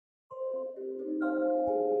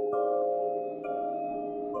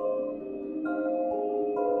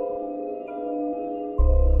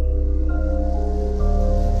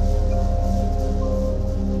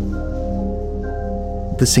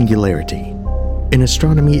the singularity. In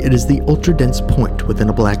astronomy, it is the ultra-dense point within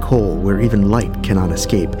a black hole where even light cannot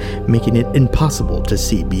escape, making it impossible to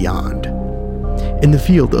see beyond. In the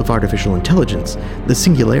field of artificial intelligence, the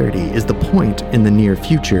singularity is the point in the near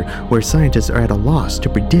future where scientists are at a loss to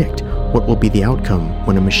predict what will be the outcome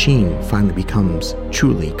when a machine finally becomes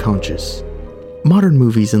truly conscious. Modern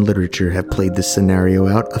movies and literature have played this scenario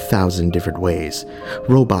out 1,000 different ways.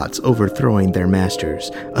 Robots overthrowing their masters,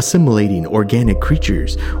 assimilating organic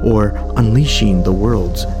creatures, or unleashing the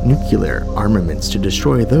world's nuclear armaments to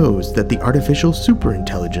destroy those that the artificial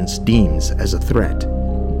superintelligence deems as a threat.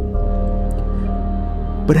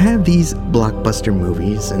 But have these blockbuster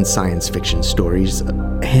movies and science fiction stories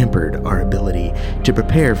hampered our ability to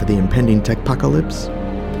prepare for the impending techpocalypse?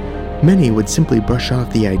 Many would simply brush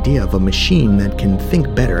off the idea of a machine that can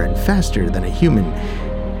think better and faster than a human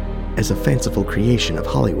as a fanciful creation of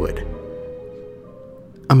Hollywood.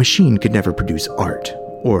 A machine could never produce art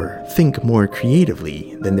or think more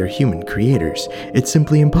creatively than their human creators. It's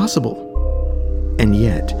simply impossible. And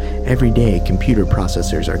yet, every day computer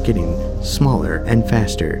processors are getting smaller and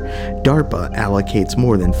faster. DARPA allocates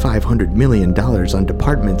more than $500 million on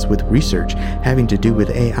departments with research having to do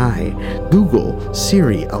with AI. Google,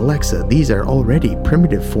 Siri, Alexa, these are already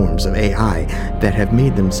primitive forms of AI that have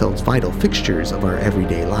made themselves vital fixtures of our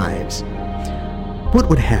everyday lives. What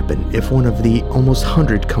would happen if one of the almost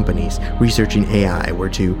 100 companies researching AI were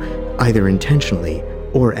to, either intentionally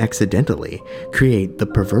or accidentally, create the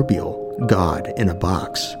proverbial God in a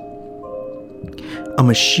box? A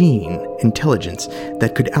machine intelligence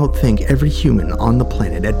that could outthink every human on the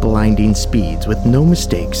planet at blinding speeds with no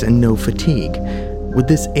mistakes and no fatigue. Would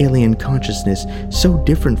this alien consciousness, so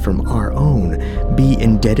different from our own, be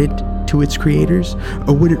indebted to its creators,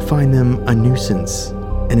 or would it find them a nuisance,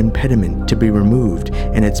 an impediment to be removed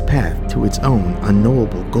in its path to its own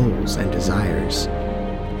unknowable goals and desires?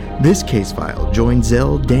 This case file joins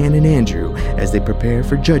Zell, Dan, and Andrew as they prepare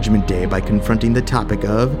for Judgment Day by confronting the topic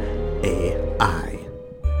of AI.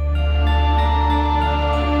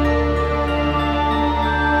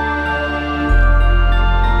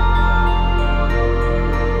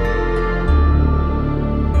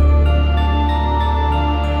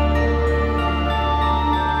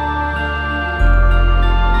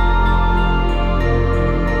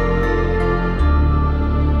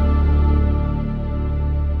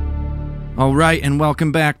 All right, and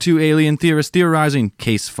welcome back to Alien Theorist Theorizing,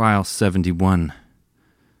 Case File 71,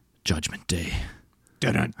 Judgment Day.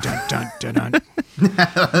 Dun dun dun dun dun.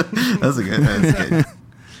 That's good.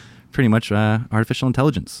 Pretty much artificial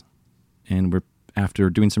intelligence. And after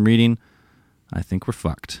doing some reading, I think we're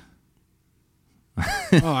fucked.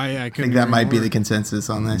 I think that might be the consensus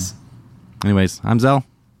on this. Anyways, I'm Zell.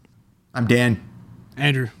 I'm Dan.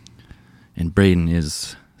 Andrew. And Braden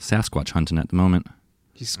is Sasquatch hunting at the moment.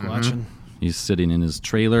 He's squatching. He's sitting in his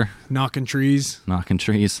trailer. Knocking trees. Knocking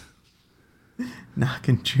trees.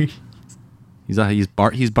 Knocking trees. He's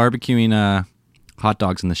barbecuing hot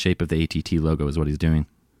dogs in the shape of the ATT logo is what he's doing.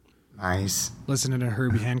 Nice. Listening to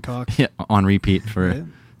Herbie Hancock. Yeah, on repeat for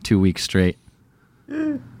 2 weeks straight.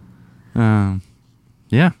 Yeah.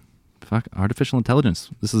 Fuck, artificial intelligence.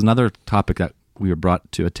 This is another topic that we were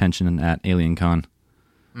brought to attention at AlienCon.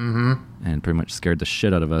 Mm-hmm. And pretty much scared the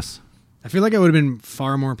shit out of us. I feel like I would have been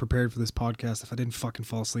far more prepared for this podcast if I didn't fucking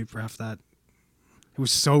fall asleep for half that. It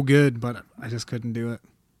was so good, but I just couldn't do it.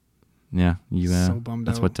 Yeah, so bummed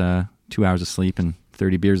that's out. what 2 hours of sleep and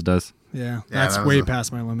 30 beers does. Yeah, that's way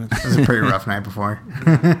past my limit. It was a pretty rough night before.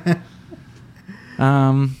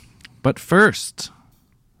 But first,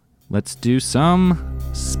 let's do some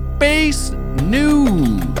space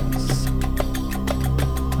news.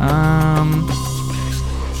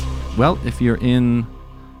 Well, if you're in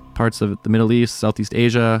parts of the Middle East, Southeast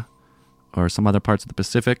Asia, or some other parts of the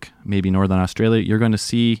Pacific, maybe Northern Australia, you're going to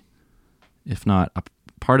see, if not a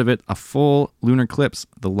part of it, a full lunar eclipse.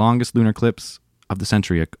 The longest lunar eclipse of the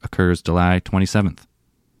century occurs July 27th.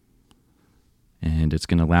 And it's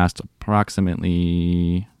going to last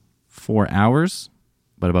approximately 4 hours,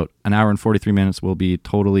 but about an hour and 43 minutes will be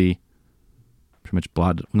totally, pretty much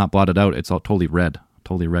not blotted out, it's all totally red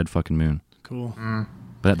fucking moon. Cool.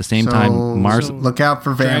 But at the same time, Mars... look out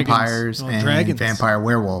for vampires and dragons. Vampire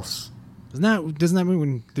werewolves. Doesn't that mean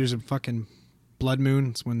when there's a fucking blood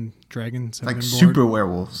moon, it's when dragons have Like been born? super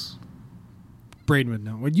werewolves. Braden would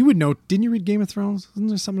know. Well, you would know. Didn't you read Game of Thrones? Isn't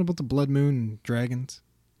there something about the blood moon and dragons?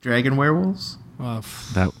 Dragon werewolves? I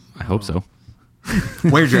hope so.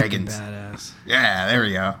 Were dragons. Badass. Yeah, there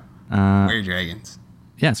we go. Were dragons.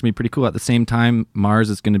 Yeah, it's going to be pretty cool. At the same time,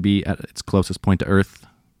 Mars is going to be at its closest point to Earth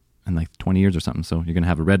in like 20 years or something. So you're going to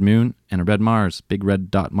have a red moon and a red Mars, big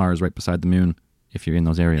red dot Mars right beside the moon if you're in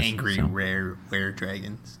those areas. Angry, So, rare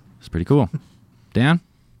dragons. it's pretty cool. Dan?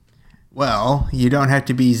 Well, you don't have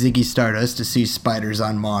to be Ziggy Stardust to see spiders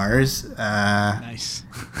on Mars. Nice.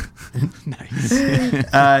 Nice.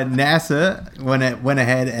 NASA went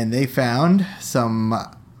ahead and they found some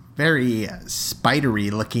very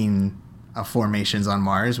spidery-looking formations on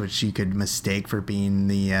Mars, which you could mistake for being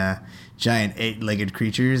the giant 8-legged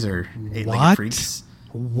creatures or 8-legged What? freaks.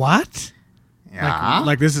 What? Yeah.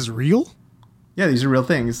 Like this is real? Yeah, these are real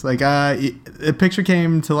things. Like, a picture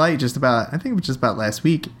came to light I think it was just about last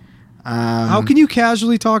week. How can you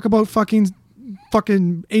casually talk about fucking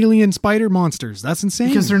alien spider monsters? That's insane.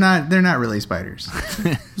 Because they're not really spiders.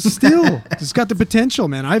 Still, it's got the potential,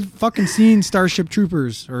 man. I've fucking seen Starship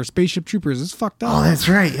Troopers or Spaceship Troopers. It's fucked up. Oh, that's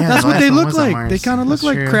right. Yeah, That's the what last they one look was on like. Mars. They kind of look That's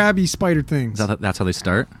like true. crabby spider things. That's how they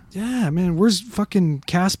start? Yeah, man. Where's fucking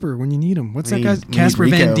Casper when you need him? What's We that need- guy's we Casper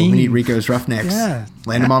need Van Rico. Dien? We need Rico's Roughnecks. Yeah.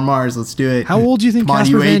 Land him on Mars. Let's do it. How old do you think Come on,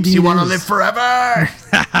 Casper you Van apes. Dien You want to is? live forever?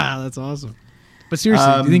 That's awesome. But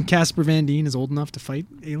seriously, do you think Casper Van Dien is old enough to fight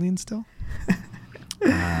aliens still?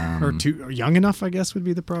 Or young enough, I guess, would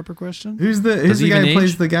be the proper question. Who's the he guy even who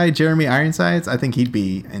plays age? the guy Jeremy Ironsides? I think he'd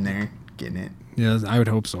be in there getting it. Yeah, I would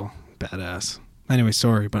hope so. Badass. Anyway,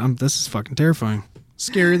 sorry, but this is fucking terrifying.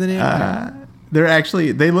 Scarier than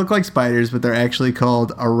anything. They look like spiders, but they're actually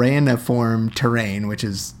called araniform terrain, which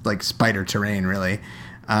is like spider terrain, really.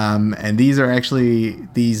 And these are actually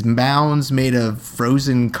these mounds made of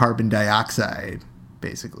frozen carbon dioxide,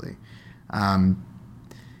 basically.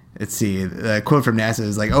 Let's see. The quote from NASA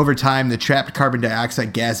is like, over time, the trapped carbon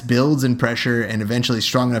dioxide gas builds in pressure and eventually is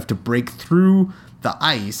strong enough to break through the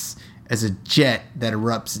ice as a jet that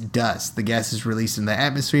erupts dust. The gas is released in the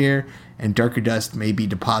atmosphere, and darker dust may be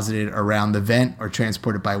deposited around the vent or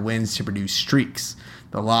transported by winds to produce streaks.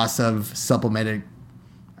 The loss of supplemented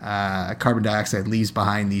carbon dioxide leaves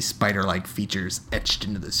behind these spider-like features etched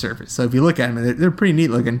into the surface. So if you look at them, they're pretty neat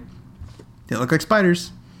looking. They look like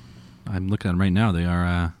spiders. I'm looking at them right now. They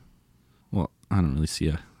are, well, I don't really see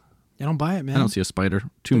I don't buy it, man. I don't see a spider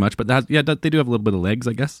too much, but they do have a little bit of legs,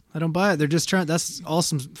 I guess. I don't buy it. They're just trying. That's all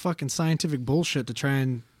some fucking scientific bullshit to try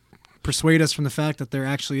and persuade us from the fact that there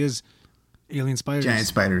actually is alien spiders. Giant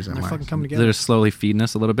spiders on They're Mars. fucking coming They're together. just slowly feeding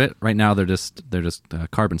us a little bit. Right now, they're just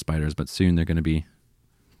carbon spiders, but soon they're going to be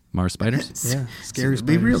Mars spiders. Yeah, scary Be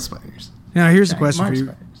spiders. real spiders. Now, here's a Giant question for Mars you.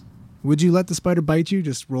 spiders. Would you let the spider bite you?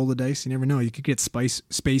 Just roll the dice. You never know. You could get space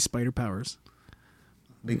spider powers.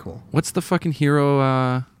 Be cool. What's the fucking hero?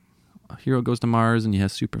 A hero goes to Mars and he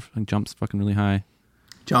has jumps fucking really high.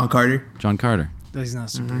 John Carter. John Carter. He's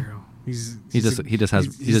not a superhero. He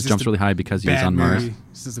just jumps really high because he was bad on Mars. movie.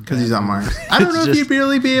 He's Because he's on Mars. I don't know if just- you'd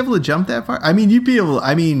really be able to jump that far. I mean, you'd be able.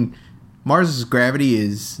 I mean, Mars's gravity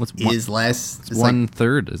is What's one- less. It's One like,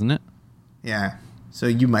 third, isn't it? yeah. So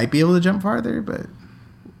you might be able to jump farther, but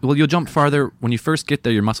Well, you'll jump farther when you first get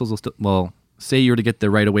there. Your muscles will still. Well, say you were to get there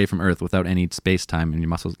right away from Earth without any space time, and your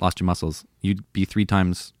muscles lost your muscles. You'd be 3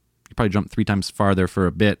 times. You probably jump 3 times farther for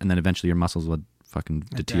a bit, and then eventually your muscles would fucking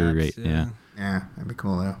deteriorate. Yeah. yeah, that'd be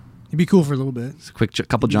cool though. It'd be cool for a little bit. It's a quick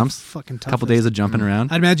couple jumps, Fucking tough couple as- days of jumping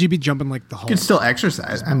around. I'd imagine you'd be jumping like the Hulk. You could still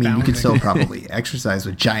exercise. I mean, you could bounding. still probably exercise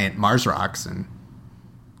with giant Mars rocks, and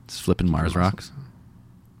Just flipping Mars rocks.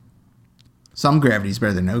 some gravity's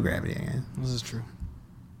better than no gravity. I guess. This is true.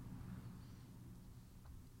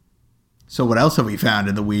 So what else have we found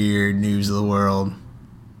in the weird news of the world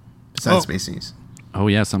besides space news? Oh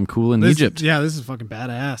yeah, something cool in This- Egypt. Yeah, this is fucking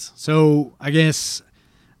badass. So I guess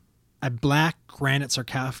a black granite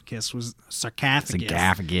sarcophagus was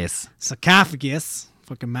sarcophagus.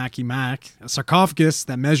 Fucking Mackie Mac. A sarcophagus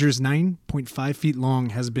that measures 9.5 feet long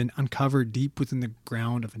has been uncovered deep within the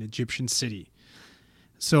ground of an Egyptian city.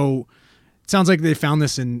 So it sounds like they found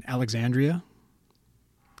this in Alexandria,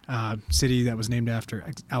 city that was named after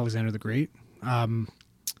Alexander the Great.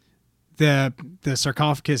 The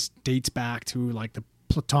sarcophagus dates back to like the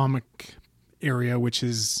Ptolemaic area, which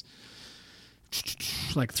is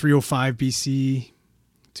like 305 BC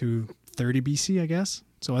to 30 BC, I guess.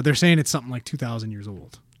 So they're saying it's something like 2,000 years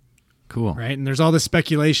old, Cool. right? And there's all this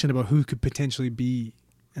speculation about who could potentially be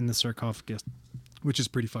in the sarcophagus, which is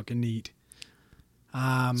pretty fucking neat.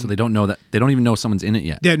 So they don't know that. They don't even know someone's in it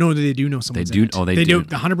yet. Yeah, no, they do know someone's do? in it. Oh, they do.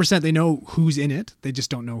 100% they know who's in it. They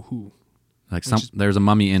just don't know who. Like there's a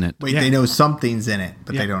mummy in it. Wait, Yeah. they know something's in it,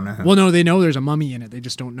 but Yeah. they don't know who. Well, no, they know there's a mummy in it. They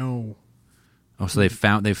just don't know. Oh, so they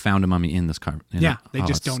found a mummy in this car. Yeah, they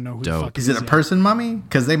just don't know who the dope. fuck Is it a yet. person mummy?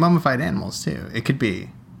 Because they mummified animals too. It could be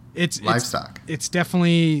It's livestock. It's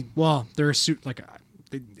definitely they're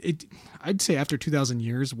I'd say after 2,000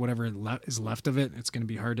 years, whatever is left of it, it's going to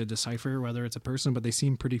be hard to decipher whether it's a person. But they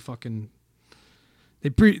seem pretty fucking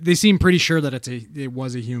They seem pretty sure that it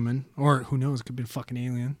was a human, or who knows? It could have been a fucking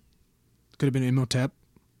alien. It could have been Imhotep.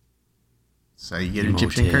 So you get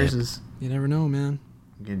Egyptian curses. You never know, man.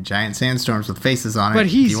 You get giant sandstorms with faces on it. But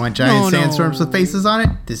if you want giant sandstorms no. with faces on it,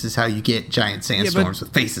 this is how you get giant sandstorms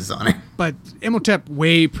with faces on it. But Imhotep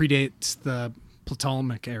way predates the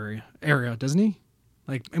Ptolemaic era, doesn't he?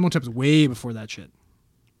 Like Imhotep's way before that shit.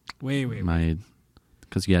 Way.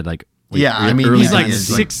 Because you had like he's like really,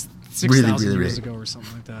 6,000 years ago or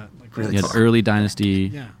something like that. Like really you had early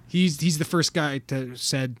dynasty. Yeah, he's the first guy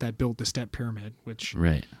that built the step pyramid. Which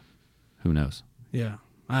right, who knows? Yeah,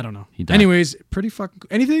 I don't know. He died. Anyways, pretty fucking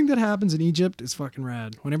anything that happens in Egypt is fucking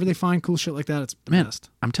rad. Whenever they find cool shit like that, it's the best.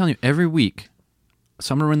 I'm telling you, every week,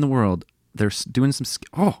 somewhere in the world, they're doing some.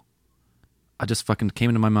 I just fucking came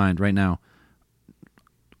into my mind right now.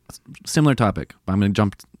 Similar topic, but I'm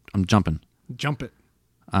jumping. Jump it.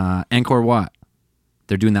 Angkor Wat.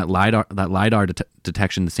 They're doing that lidar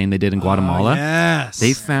detection, the same they did in Guatemala. Yes.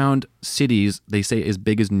 They found cities, they say, as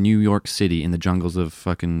big as New York City in the jungles of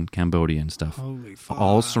fucking Cambodia and stuff. Holy fuck.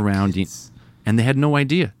 All surrounding. And they had no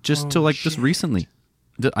idea just recently.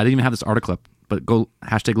 I didn't even have this article up, but go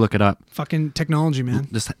 #look it up. Fucking technology, man.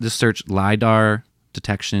 Just search lidar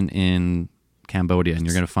detection in Cambodia and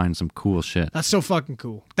you're going to find some cool shit. That's so fucking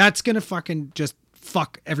cool. That's going to fucking just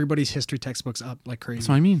fuck everybody's history textbooks up like crazy. That's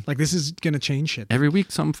what I mean. Like this is going to change shit. Every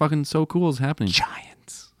week something fucking so cool is happening.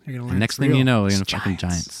 Giants. You're gonna learn and next thing you know, you're going to fucking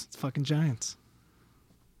giants. It's fucking giants.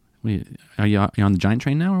 Are you on the giant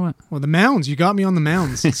train now or what? Well, the mounds. You got me on the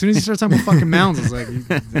mounds. As soon as you start talking about fucking mounds, I was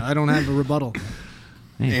like, I don't have a rebuttal.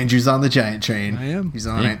 Hey. Andrew's on the giant train. I am. He's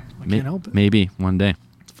on it. I can't help it. Maybe one day.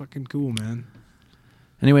 It's fucking cool, man.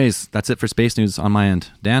 Anyways, that's it for space news on my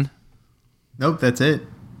end. Dan? Nope, that's it.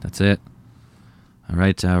 That's it. All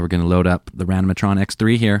right, we're going to load up the Randomatron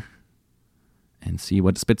X3 here and see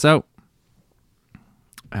what it spits out.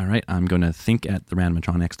 All right, I'm going to think at the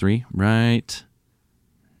Randomatron X3 right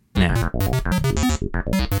now.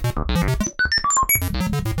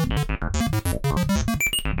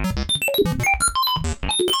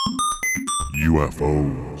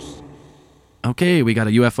 UFOs. Okay, we got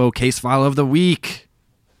a UFO case file of the week.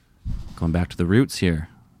 Going back to the roots here.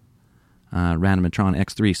 Randomatron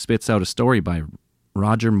X3 spits out a story by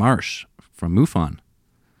Roger Marsh from MUFON.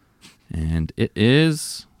 And it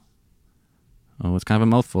is... it's kind of a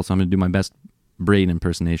mouthful, so I'm going to do my best Braid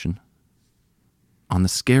impersonation. On the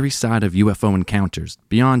scary side of UFO encounters,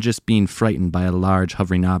 beyond just being frightened by a large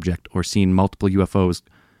hovering object or seeing multiple UFOs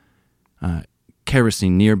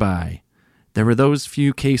kerosene nearby, there were those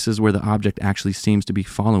few cases where the object actually seems to be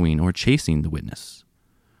following or chasing the witness.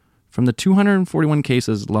 From the 241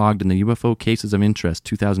 cases logged in the UFO Cases of Interest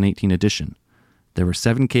 2018 edition, there were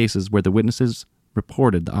 7 cases where the witnesses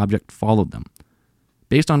reported the object followed them.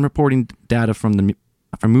 Based on reporting data from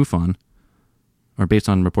MUFON,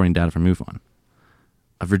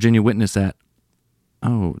 a Virginia witness at...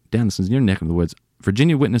 Oh, Dan, this is your neck of the woods.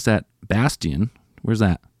 Virginia witness at Bastion. Where's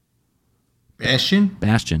that? Bastion?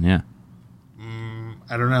 Bastion, yeah.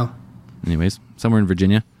 I don't know. Anyways, somewhere in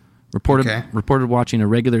Virginia. Reported watching a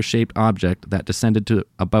regular-shaped object that descended to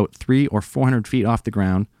about 300 or 400 feet off the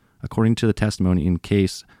ground, according to the testimony in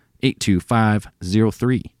case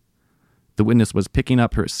 82503. The witness was picking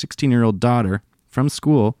up her 16-year-old daughter from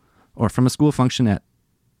school or from a school function at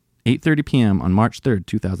 8:30 p.m. on March 3rd,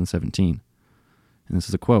 2017. And this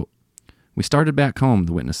is a quote. "We started back home,"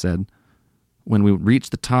 the witness said. "When we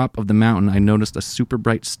reached the top of the mountain, I noticed a super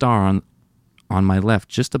bright star on my left,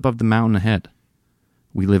 just above the mountain ahead.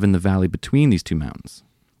 We live in the valley between these two mountains.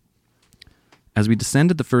 As we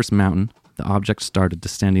descended the first mountain, the object started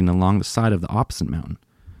descending along the side of the opposite mountain.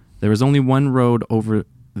 There was only one road over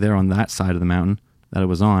there on that side of the mountain that it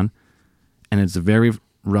was on, and it's a very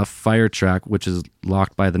rough fire track which is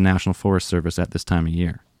locked by the National Forest Service at this time of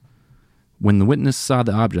year. When the witness saw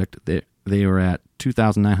the object, they were at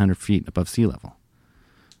 2,900 feet above sea level.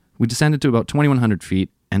 We descended to about 2,100 feet,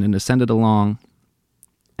 and it descended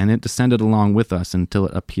along with us until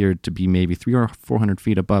it appeared to be maybe 300 or 400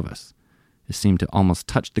 feet above us. It seemed to almost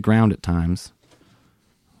touch the ground at times.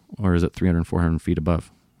 Or is it 300 and 400 feet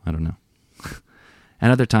above? I don't know. At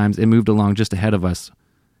other times, it moved along just ahead of us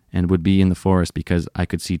and would be in the forest because I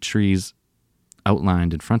could see trees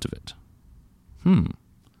outlined in front of it.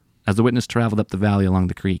 As the witness traveled up the valley along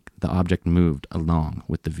the creek, the object moved along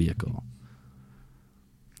with the vehicle."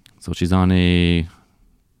 So she's on a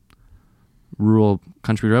rural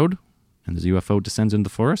country road, and this UFO descends into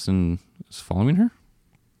the forest and is following her,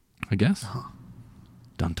 I guess.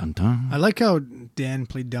 Dun dun dun. I like how Dan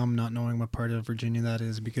played dumb not knowing what part of Virginia that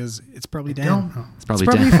is because it's probably Dan. don't know. It's probably,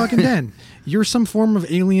 fucking Dan. You're some form of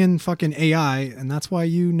alien fucking AI, and that's why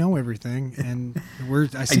you know everything. And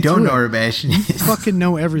I don't know where Bastion is. Fucking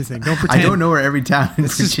know everything. Don't pretend. I don't know where every town in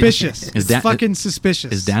It's Virginia suspicious. is. It's fucking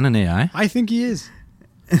suspicious. Is Dan an AI? I think he is.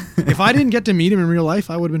 If I didn't get to meet him in real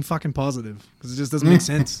life, I would have been fucking positive because it just doesn't make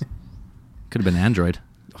sense. Could have been Android.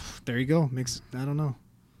 There you go. I don't know.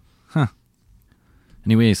 Huh.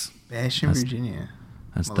 Anyways, Bastion, Virginia.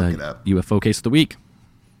 that's I'll look it the up. UFO case of the week.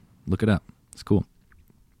 Look it up. It's cool.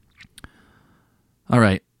 All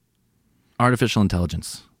right. Artificial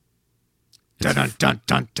intelligence. Dun dun dun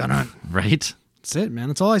dun dun dun. Right? That's it, man.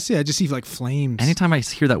 That's all I see. I just see like flames. Anytime I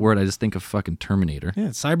hear that word, I just think of fucking Terminator. Yeah,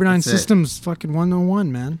 Cyberdyne That's it. Systems fucking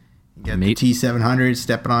 101, man. You got Mate. the T-700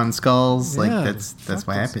 stepping on skulls. Like Yeah, that's fuck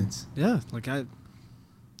what this. happens. Yeah, like I've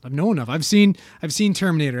known enough. I've seen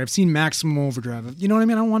Terminator. I've seen Maximum Overdrive. You know what I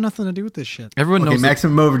mean? I don't want nothing to do with this shit. Everyone Okay, knows that-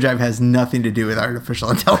 Maximum Overdrive has nothing to do with artificial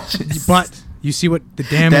intelligence. But you see what the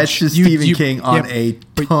damage. That's just Stephen King on yeah, a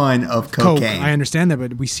but ton of coke. cocaine. I understand that,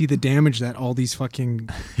 but we see the damage that all these fucking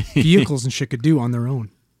vehicles and shit could do on their own.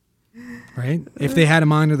 Right? If they had a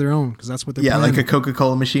mind of their own, because that's what they're Yeah, planning. like a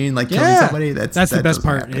Coca-Cola machine, like killing Yeah, somebody. that's that the best doesn't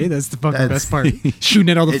part. happen. Hey, that's the fucking That's- best part. Shooting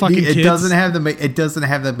at all the fucking it kids. doesn't have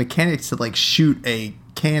the mechanics to like shoot a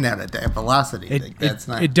can out at that velocity. Like, that's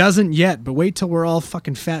not. It doesn't yet, but wait till we're all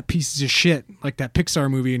fucking fat pieces of shit like that Pixar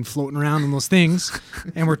movie and floating around in those things,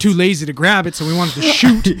 and we're too lazy to grab it, so we wanted to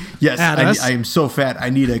shoot Yes, at us. I am so fat. I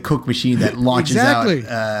need a Coke machine that launches Exactly.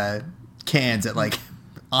 out cans at like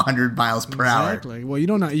 100 miles per hour. Exactly. Well, you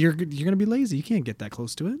don't know. You're gonna be lazy. You can't get that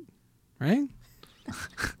close to it, right?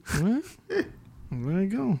 What? There you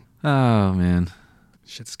go. Oh, man.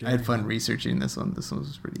 Shit's I scary. had fun researching this one. This one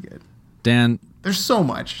was pretty good. Dan, There's so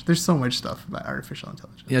much stuff about artificial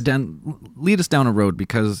intelligence. yeah, Dan, lead us down a road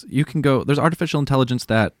because you can go. There's artificial intelligence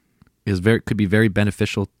that could be very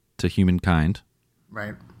beneficial to humankind.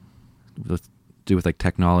 Right. With do with like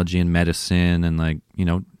technology and medicine and like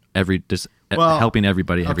Well, helping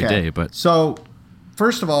everybody every Okay. day. But so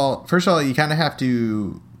first of all, you kind of have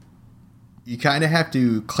to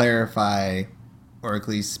clarify or at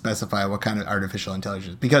least specify what kind of artificial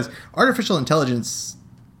intelligence, because artificial intelligence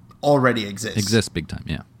already exists. big time,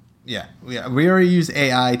 yeah. Yeah, we already use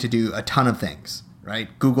AI to do a ton of things, right?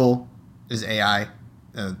 Google is AI,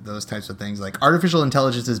 those types of things. Like artificial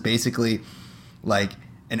intelligence is basically like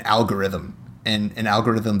an algorithm, and an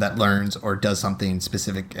algorithm that learns or does something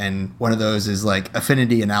specific. And one of those is like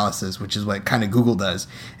affinity analysis, which is what kind of Google does.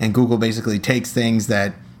 And Google basically takes things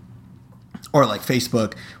that, or like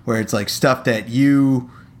Facebook, where it's like stuff that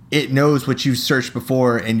it knows what you searched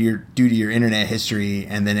before and due to your internet history,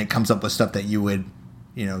 and then it comes up with stuff that you would,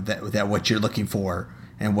 that what you're looking for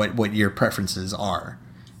and what your preferences are.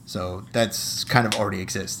 So that's kind of already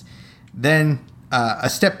exists. Then a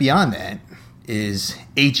step beyond that is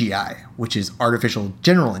AGI, which is artificial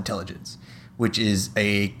general intelligence, which is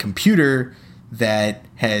a computer that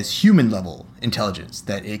has human level intelligence,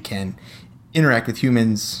 that it can interact with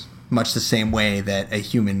humans much the same way that a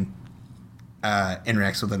human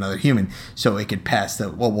interacts with another human. So it could pass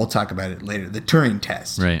we'll talk about it later, the Turing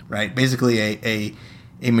test. Right. Basically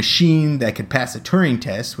a machine that could pass a Turing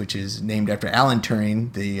test, which is named after Alan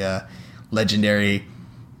Turing, the legendary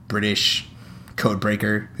British code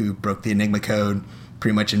breaker who broke the Enigma code,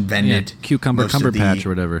 pretty much invented Cumberpatch or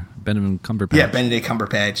whatever. Benedict Cumberpatch. Yeah, Benedict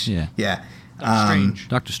Cumberpatch. Yeah. Strange.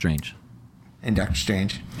 Doctor Strange. And Doctor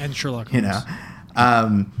Strange. And Sherlock Holmes.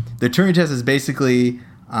 The Turing test is basically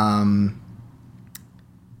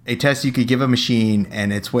a test you could give a machine,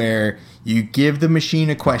 and it's where you give the machine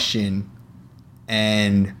a question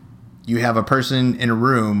and you have a person in a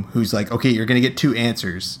room who's like, okay, you're going to get two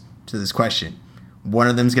answers to this question. One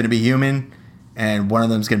of them is going to be human and one of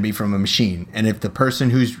them is going to be from a machine. And if the person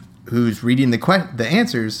who's reading the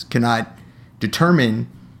answers cannot determine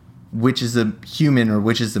which is the human or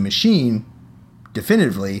which is the machine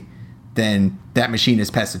definitively, then that machine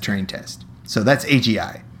has passed the Turing test. So that's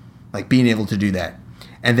AGI, like being able to do that.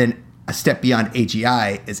 And then a step beyond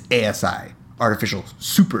AGI is ASI, artificial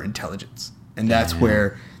superintelligence. And that's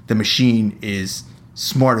where the machine is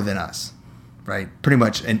smarter than us, right? Pretty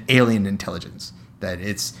much an alien intelligence that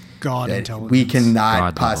it's God that intelligence. we cannot God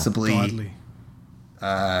level. possibly Godly.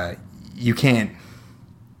 you can't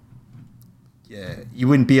you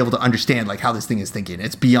wouldn't be able to understand like how this thing is thinking.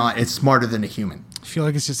 It's smarter than a human. I feel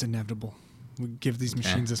like it's just inevitable. We give these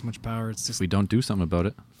machines this much power. It's just If we don't do something about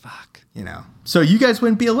it. fuck. So you guys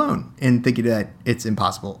wouldn't be alone in thinking that it's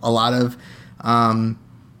impossible. A lot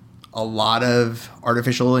of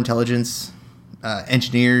artificial intelligence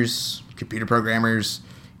engineers, computer programmers,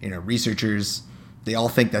 researchers, they all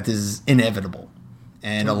think that this is inevitable.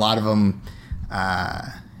 And a lot of them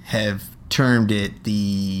have termed it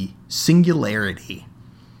the singularity,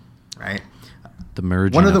 right? The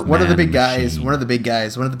merging one of the big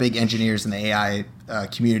engineers in the AI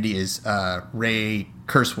community is Ray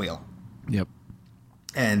Kurzweil. Yep.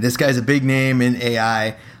 And this guy's a big name in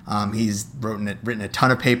AI. He's written a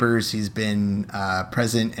ton of papers. He's been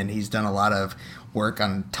present, and he's done a lot of work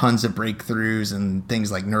on tons of breakthroughs and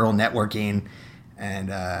things like neural networking and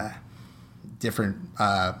a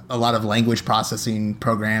lot of language processing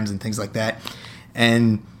programs and things like that.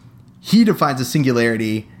 And he defines a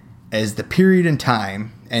singularity as the period in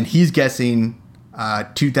time, and he's guessing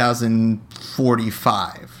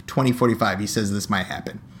 2045. He says this might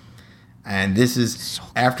happen. And this is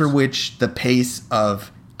after which the pace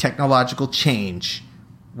of technological change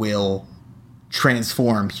will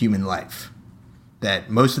transform human life.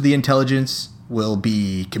 That most of the intelligence will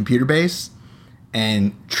be computer-based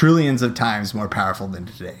and trillions of times more powerful than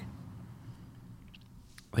today.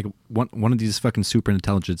 Like one of these fucking super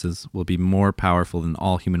intelligences will be more powerful than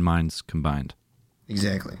all human minds combined.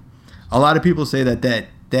 Exactly. A lot of people say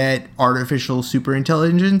that artificial super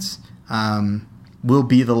intelligence will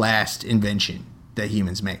be the last invention that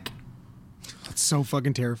humans make. That's so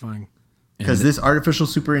fucking terrifying. Because this artificial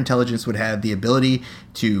super intelligence would have the ability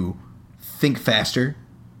to think faster.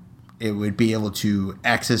 It would be able to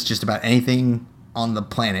access just about anything on the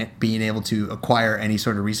planet, being able to acquire any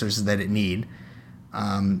sort of resources that it need.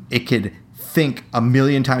 It could think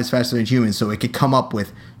 1,000,000 times faster than humans, so it could come up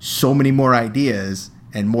with so many more ideas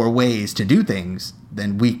and more ways to do things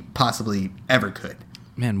than we possibly ever could.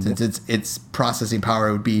 Man, since its processing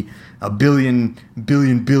power would be 1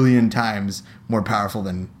 billion times more powerful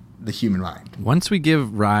than the human mind. Once we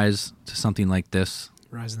give rise to something like this,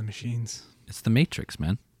 Rise of the Machines. It's the Matrix,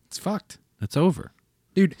 man. It's fucked. It's over.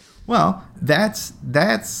 Dude. Well, that's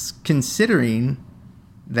considering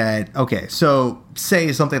that, okay, so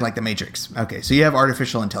say something like the Matrix. Okay, so you have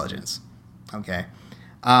artificial intelligence. Okay.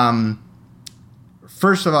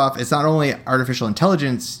 First of all, it's not only artificial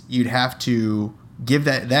intelligence, you'd have to give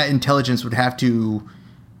that intelligence would have to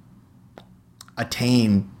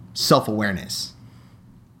attain self-awareness,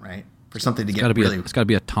 right? For something to get really it's got to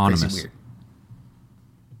be autonomous. Weird.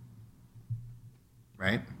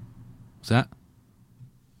 Right? What's that?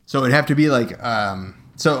 So it'd have to be like,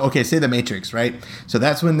 say the Matrix, right? So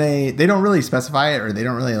that's when they don't really specify it, or they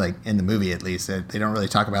don't really, like, in the movie at least, they don't really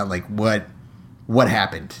talk about, like, what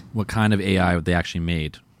happened. What kind of AI they actually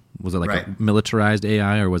made? Was it like a militarized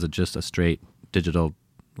AI, or was it just a straight digital,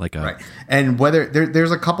 like a... Right. And whether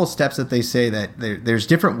there's a couple steps that they say that there's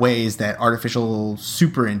different ways that artificial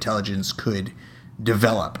super intelligence could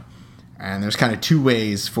develop. And there's kind of two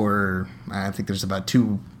ways I think there's about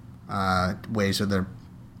two ways, or the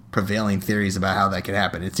prevailing theories about how that could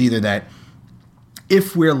happen. It's either that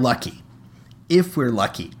if we're lucky,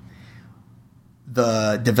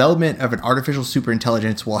 the development of an artificial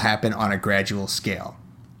superintelligence will happen on a gradual scale,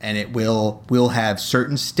 and it will take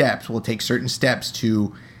certain steps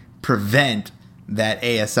to prevent that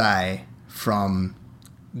ASI from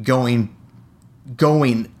going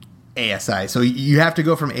ASI. So you have to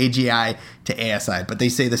go from AGI to ASI, but they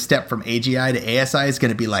say the step from AGI to ASI is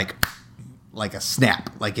going to be like a snap.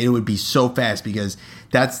 Like, it would be so fast, because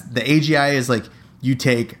that's the AGI is like, you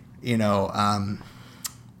take,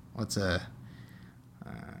 what's a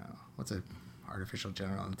artificial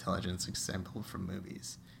general intelligence example from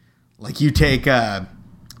movies? Like, you take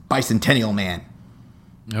Bicentennial Man.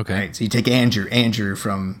 Okay. Right? So you take Andrew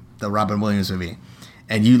from the Robin Williams movie,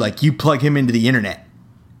 and you plug him into the internet,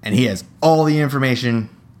 and he has all the information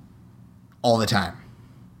all the time.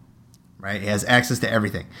 Right? He has access to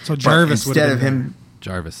everything. So Jarvis would have been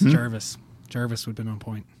Jarvis would have been on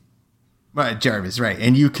point. Right, Jarvis, right.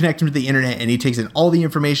 And you connect him to the internet, and he takes in all the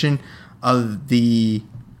information of the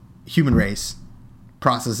human race,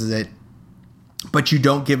 processes it, but you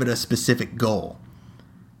don't give it a specific goal.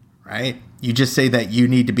 Right? You just say that you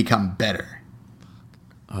need to become better.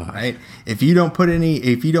 Right? If you don't put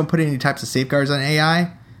any types of safeguards on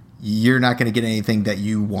AI, you're not going to get anything that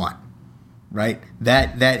you want. Right?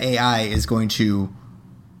 That AI is going to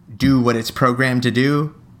do what it's programmed to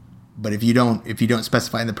do, but if you don't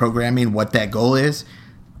specify in the programming what that goal is,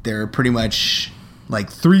 there are pretty much like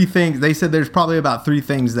three things. They said there's probably about three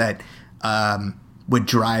things that would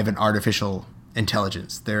drive an artificial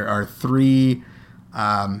intelligence. There are three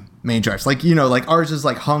main drives. Like ours is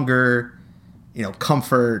like hunger,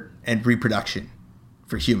 comfort, and reproduction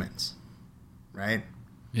for humans, right?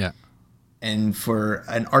 Yeah. And for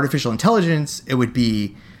an artificial intelligence, it would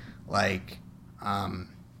be like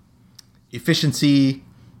efficiency,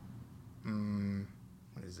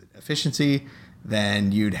 efficiency.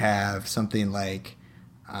 Then you'd have something like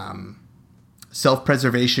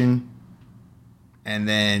self-preservation. And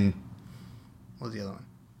then, what was the other one?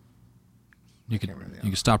 You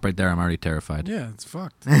could stop right there. I'm already terrified. Yeah, it's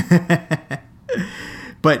fucked.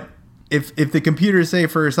 But if the computer, say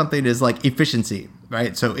for something is like efficiency,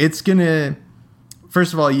 right? So it's gonna,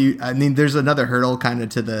 first of all, there's another hurdle kind of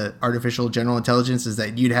to the artificial general intelligence is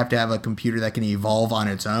that you'd have to have a computer that can evolve on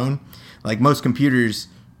its own. Like most computers,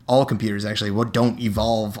 all computers actually, don't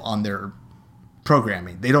evolve on their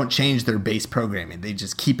programming. They don't change their base programming. They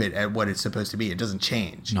just keep it at what it's supposed to be. It doesn't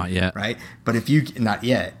change. Not yet. Right? But if you did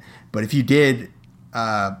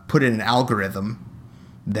put in an algorithm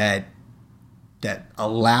that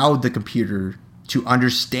allowed the computer to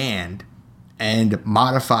understand and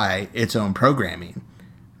modify its own programming,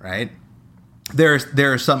 right? There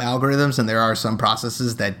are some algorithms and there are some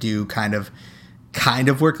processes that do kind of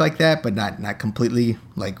work like that, but not completely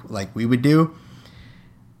like we would do.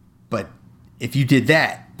 But if you did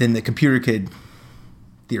that, then the computer could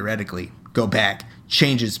theoretically go back,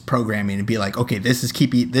 change its programming, and be like, okay,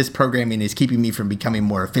 this programming is keeping me from becoming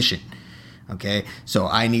more efficient. Okay, so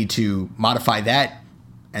I need to modify that,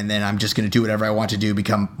 and then I'm just going to do whatever I want to do,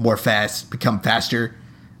 become faster,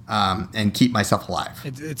 and keep myself alive.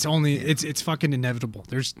 It's fucking inevitable.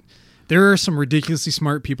 There are some ridiculously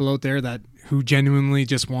smart people out there who genuinely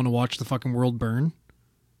just want to watch the fucking world burn,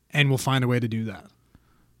 and will find a way to do that,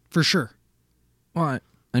 for sure. Well,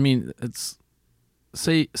 I mean, it's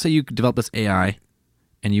say you develop this AI,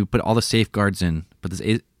 and you put all the safeguards in, but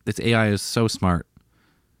this AI is so smart.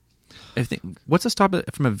 What's to stop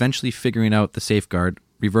it from eventually figuring out the safeguard,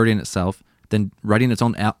 reverting itself, then writing its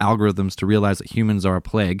own algorithms to realize that humans are a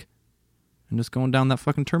plague, and just going down that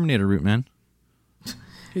fucking Terminator route, man?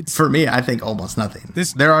 For me, I think almost nothing.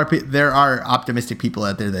 There are optimistic people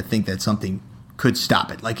out there that think that something could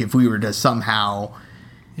stop it. Like if we were to somehow...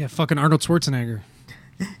 Yeah, fucking Arnold Schwarzenegger.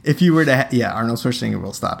 If you were to... Arnold Schwarzenegger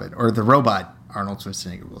will stop it. Or the robot Arnold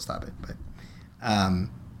Schwarzenegger will stop it. But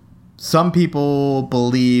some people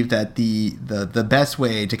believe that the best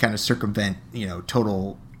way to kind of circumvent,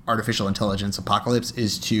 total artificial intelligence apocalypse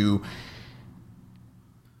is to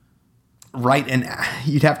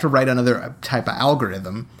you'd have to write another type of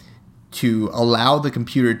algorithm to allow the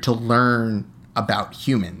computer to learn about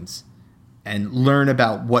humans and learn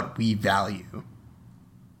about what we value.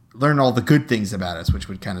 Learn all the good things about us, which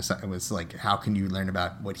would kind of, it was like, how can you learn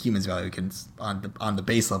about what humans value? On the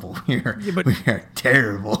base level, we are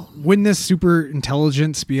terrible. Wouldn't this super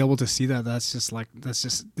intelligence be able to see that? That's just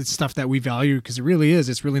it's stuff that we value, because it really is.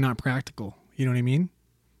 It's really not practical. You know what I mean?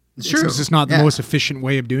 It's true. It's just not the most efficient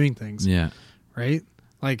way of doing things. Yeah. Right.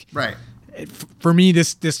 Like. Right. For me,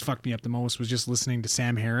 this fucked me up the most was just listening to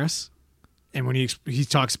Sam Harris, and when he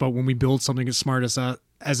talks about when we build something as smart as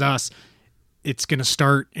us. It's going to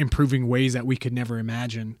start improving ways that we could never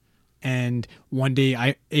imagine. And one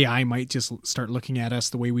day AI might just start looking at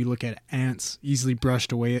us the way we look at ants, easily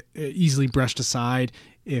brushed aside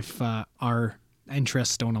if our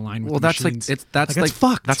interests don't align with machines. That's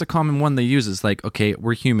fucked. That's a common one they use is like, okay,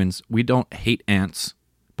 we're humans. We don't hate ants,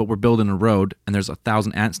 but we're building a road and there's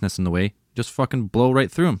 1,000 ants nests in the way. Just fucking blow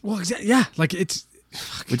right through them. Well, exactly. Yeah. Like it's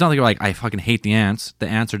not like you're like, I fucking hate the ants. The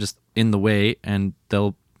ants are just in the way and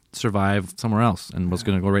they'll survive somewhere else, and what's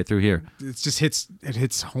going to go right through here. It just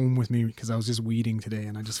hits home with me because I was just weeding today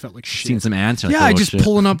and I just felt like shit. Seen some ants. Yeah, I just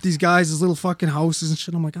pulling up these guys' little fucking houses and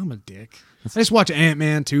shit. I'm like, I'm a dick. I just watch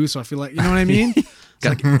Ant-Man too, so I feel like, you know what I mean? It's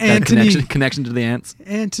got, like Anthony, connection to the ants.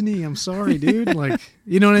 Anthony, I'm sorry, dude. Like,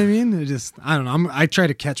 you know what I mean? I don't know. I try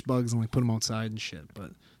to catch bugs and like put them outside and shit,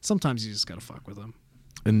 but sometimes you just gotta fuck with them.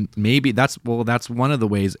 And maybe that's one of the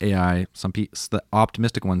ways AI. The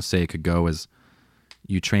optimistic ones say it could go is.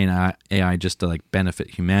 You train AI just to like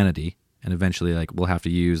benefit humanity, and eventually like we'll have to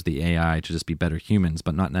use the AI to just be better humans,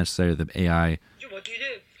 but not necessarily the AI.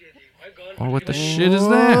 Oh, what the shit is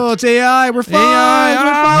that? Oh, it's AI. We're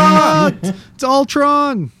fucked. It's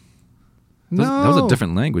Ultron. No, that was a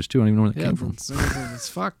different language too. I don't even know where it came from. It's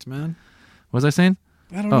fucked, man. What was I saying?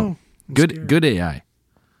 I don't know. Good AI.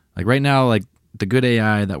 Like right now, like the good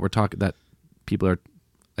AI that people are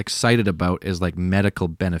excited about is like medical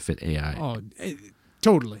benefit AI. Oh.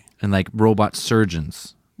 Totally. And like robot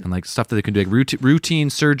surgeons and like stuff that they can do, like routine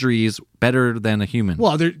surgeries better than a human.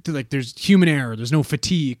 Well, there's human error. There's no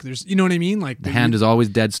fatigue. There's, you know what I mean? Like the hand is always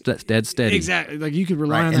dead steady. Exactly. Like you could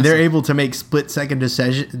rely on that. And they're able to make split-second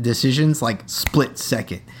decisions, like split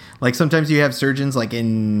second. Like sometimes you have surgeons, like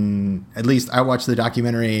at least I watched the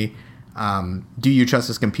documentary, Do You Trust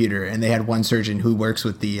This Computer? And they had one surgeon who works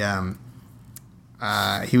with the,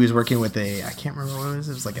 he was working with I can't remember what it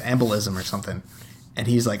was like an embolism or something. And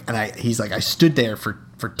he's like, I stood there for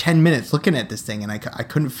 10 minutes looking at this thing, and I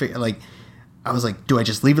couldn't figure, like, I was like, do I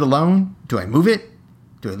just leave it alone? Do I move it?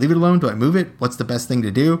 Do I leave it alone? Do I move it? What's the best thing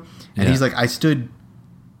to do? And he's like, I stood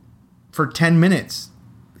for 10 minutes,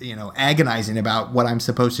 agonizing about what I'm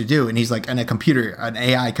supposed to do. And he's like, and an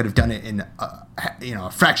AI could have done it in,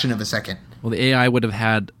 a fraction of a second. Well, the AI would have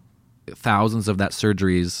had thousands of that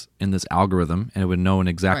surgeries in this algorithm, and it would know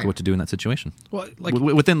exactly what to do in that situation. Well, like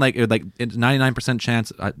within like 99%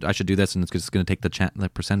 chance, I should do this, and it's just going to take the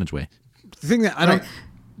percentage way. The thing that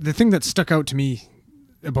the thing that stuck out to me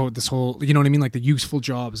about this whole, you know what I mean, like the useful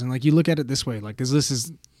jobs, and like you look at it this way, like this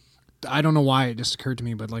is, I don't know why it just occurred to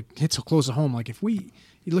me, but like hits so close to home. Like you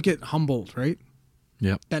look at Humboldt, right?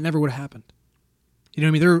 Yeah, that never would have happened. You know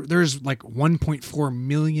what I mean? There's like 1.4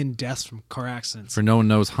 million deaths from car accidents. For no one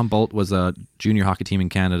knows, Humboldt was a junior hockey team in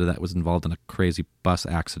Canada that was involved in a crazy bus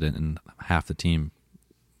accident, and half the team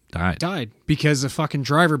died because a fucking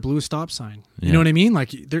driver blew a stop sign. You know what I mean?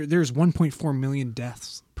 Like there's 1.4 million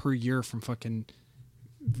deaths per year from fucking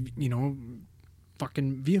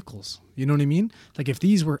vehicles. You know what I mean? Like if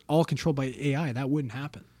these were all controlled by AI, that wouldn't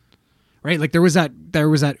happen. Right? Like there was that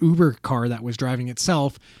Uber car that was driving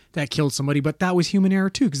itself that killed somebody, but that was human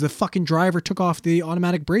error too, because the fucking driver took off the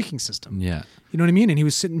automatic braking system. Yeah. You know what I mean? And he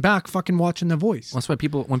was sitting back fucking watching The Voice. Well, that's why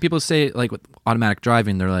when people say like with automatic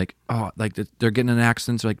driving, they're like, oh, like they're getting in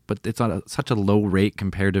accidents, like, but it's on such a low rate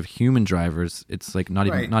compared to human drivers. It's like not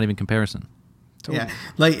even comparison. Totally. Yeah.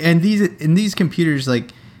 Like, and these computers,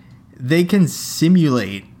 like, they can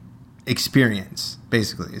simulate experience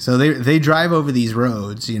basically. So they drive over these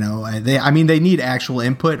roads, and they need actual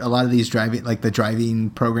input. A lot of these driving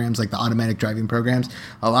programs, like the automatic driving programs,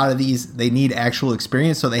 a lot of these, they need actual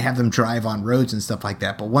experience. So they have them drive on roads and stuff like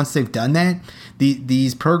that. But once they've done that,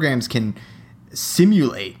 these programs can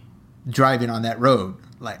simulate driving on that road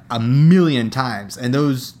like 1,000,000 times. And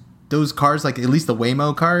those cars, like at least the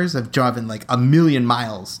Waymo cars, have driven like 1,000,000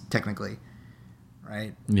 miles technically.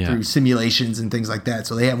 Right? Yeah. Through simulations and things like that.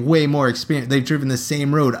 So they have way more experience. They've driven the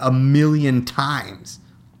same road 1,000,000 times.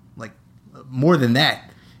 Like more than that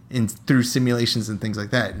through simulations and things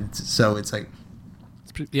like that. So it's like,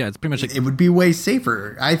 it's pretty much like, it would be way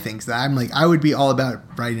safer, I think. So I would be all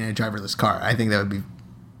about riding in a driverless car. I think that would be,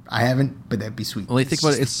 I haven't, but that'd be sweet. Well, you think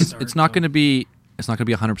about it, it's not going to be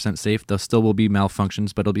 100% safe. There still will be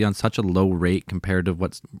malfunctions, but it'll be on such a low rate compared to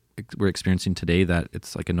what we're experiencing today that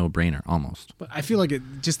it's like a no-brainer almost. But I feel like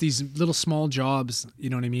just these little small jobs, you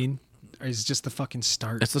know what I mean, is just the fucking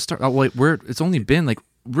start. It's the start. It's only been like,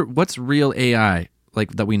 what's real AI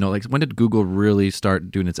like that we know? Like, when did Google really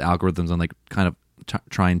start doing its algorithms and like kind of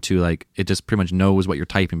trying to like, it just pretty much knows what you're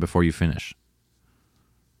typing before you finish?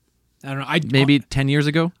 I don't know. Maybe 10 years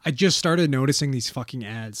ago? I just started noticing these fucking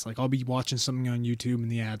ads. Like I'll be watching something on YouTube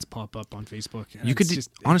and the ads pop up on Facebook.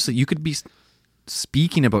 Honestly, you could be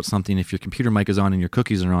speaking about something if your computer mic is on and your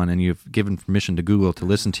cookies are on and you've given permission to Google to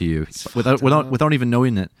listen to you without even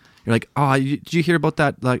knowing it. You're like, oh, did you hear about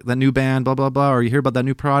that, like that new band, blah, blah, blah, or you hear about that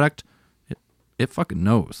new product? It fucking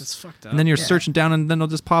knows. It's fucked up. And then you're searching down and then it'll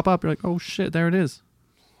just pop up. You're like, oh shit, there it is.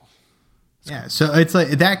 Yeah, so it's like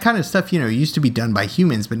that kind of stuff, used to be done by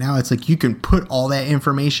humans, but now it's like you can put all that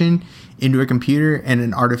information into a computer and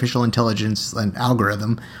an artificial intelligence and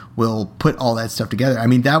algorithm will put all that stuff together. I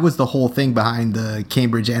mean, that was the whole thing behind the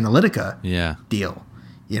Cambridge Analytica deal,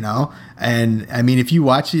 And I mean,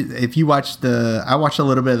 I watched a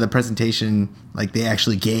little bit of the presentation like they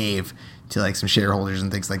actually gave to like some shareholders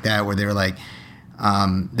and things like that, where they were like,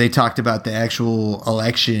 they talked about the actual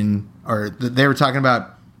election, or they were talking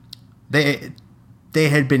about they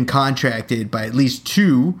had been contracted by at least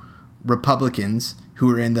 2 Republicans who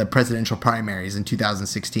were in the presidential primaries in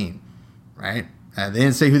 2016, right? They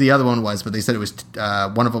didn't say who the other one was, but they said it was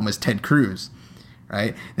one of them was Ted Cruz,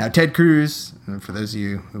 right? Now, Ted Cruz, for those of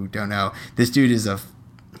you who don't know, this dude is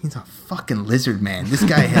he's a fucking lizard man. This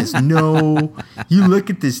guy has you look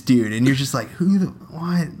at this dude and you're just like,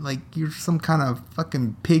 what? Like, you're some kind of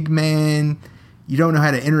fucking pig man. You don't know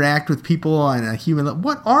how to interact with people on a human level.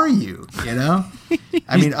 What are you?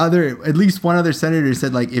 I mean, at least one other senator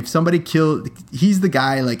said, like, he's the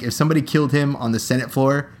guy, like, if somebody killed him on the Senate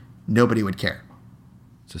floor, nobody would care.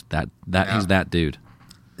 Just that he's that dude.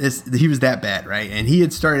 He was that bad, right? And he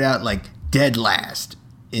had started out like dead last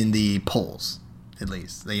in the polls, at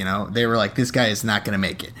least. They were like, this guy is not going to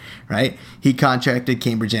make it, right? He contracted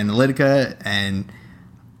Cambridge Analytica, and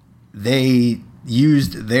they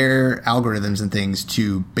used their algorithms and things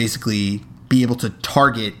to basically be able to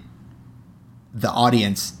target the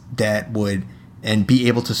audience that would, and be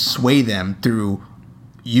able to sway them through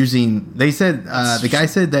using. They said the guy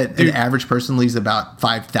said that an average person leaves about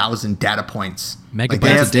 5,000 data points.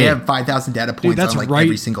 Megabytes a day. They have 5,000 data points that's on like right.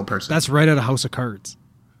 every single person. That's right out of House of Cards.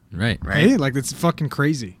 Right. Hey, like that's fucking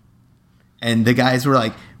crazy. And the guys were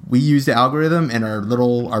like, we use the algorithm, and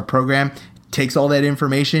our program takes all that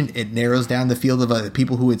information. It narrows down the field of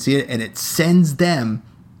people who would see it, and it sends them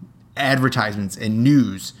advertisements and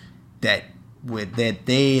news that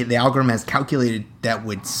the algorithm has calculated that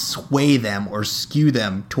would sway them or skew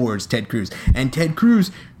them towards Ted Cruz. And Ted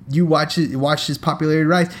Cruz, you watch his popularity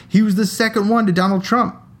rise. He was the second one to Donald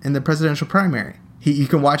Trump in the presidential primary. You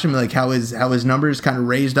can watch him like how his numbers kind of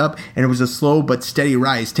raised up, and it was a slow but steady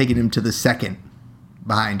rise, taking him to the second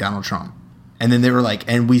behind Donald Trump. And then they were like,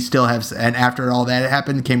 and after all that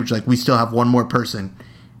happened, Cambridge like, we still have one more person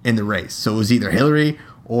in the race. So it was either Hillary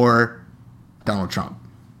or Donald Trump.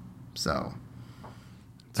 So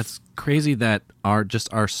that's crazy that our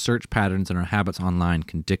search patterns and our habits online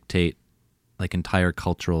can dictate like entire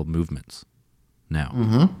cultural movements now.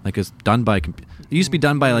 Mm-hmm. Like it's done by it used to be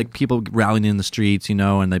done by like people rallying in the streets, and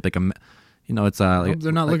they like it's like,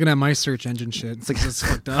 they're not looking at my search engine shit. It's like it's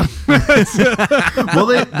fucked up. Well,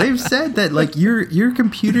 they've said that like your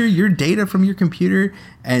computer, your data from your computer,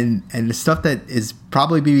 and the stuff that is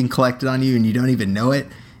probably being collected on you and you don't even know it.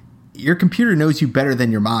 Your computer knows you better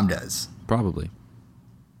than your mom does. Probably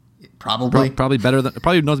Probably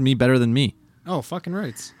knows me better than me. Oh, fucking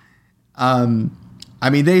rights. I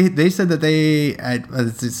mean, they said that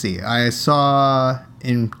let's see. I saw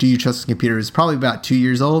in Do You Trust the Computer? It's probably about 2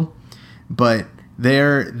 years old, but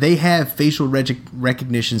they have facial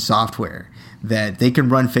recognition software that they can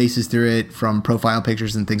run faces through it from profile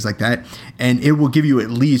pictures and things like that, and it will give you at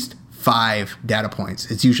least 5 data points.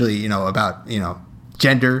 It's usually about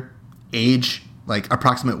gender, age, like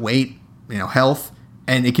approximate weight, health,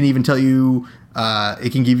 and it can even tell you.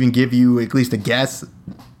 It can even give you at least a guess.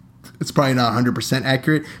 It's probably not 100%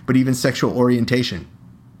 accurate, but even sexual orientation.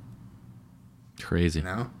 Crazy.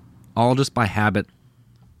 All just by habit,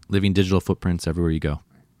 leaving digital footprints everywhere you go.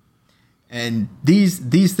 And these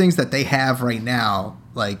things that they have right now,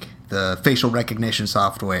 like the facial recognition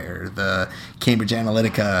software, the Cambridge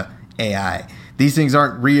Analytica AI, these things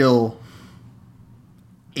aren't real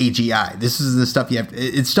AGI. This is the stuff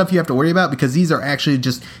it's stuff you have to worry about, because these are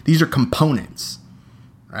components,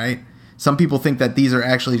 right? Some people think that these are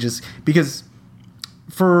actually just because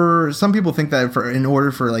some people think that in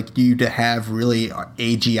order for like you to have really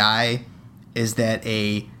AGI is that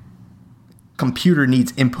a computer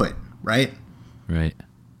needs input, right? Right.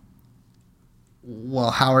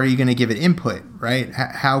 Well, how are you going to give it input, right?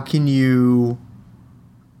 How can you?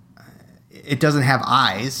 It doesn't have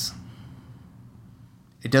eyes.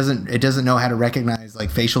 It doesn't know how to recognize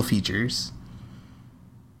like facial features.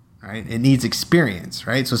 Right, it needs experience,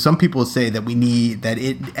 right? So some people say that we need that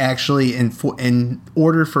it actually, in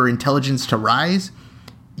order for intelligence to rise,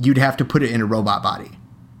 you'd have to put it in a robot body.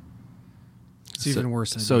 It's even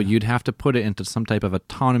worse. So you'd have to put it into some type of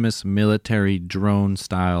autonomous military drone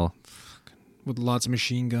style, with lots of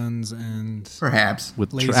machine guns and perhaps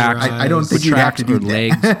with laser tracks. I don't think you'd have to do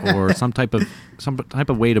legs or some type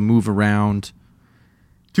of way to move around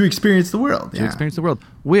to experience the world. Experience the world,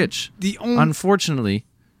 which unfortunately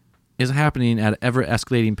is happening at an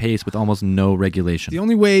ever-escalating pace with almost no regulation. The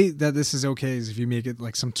only way that this is okay is if you make it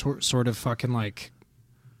like some sort of fucking like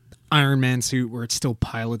Iron Man suit where it's still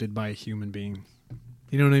piloted by a human being.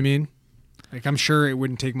 You know what I mean? Like, I'm sure it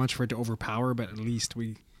wouldn't take much for it to overpower, but at least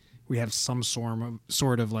we have some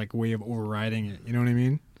sort of like way of overriding it. You know what I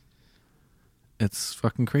mean? It's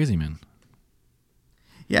fucking crazy, man.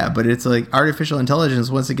 Yeah, but it's like artificial intelligence,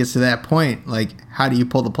 once it gets to that point, like, how do you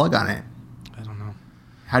pull the plug on it?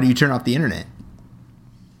 How do you turn off the internet?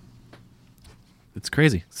 It's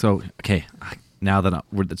crazy. So, okay, now that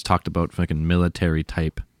it's talked about fucking military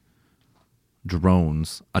type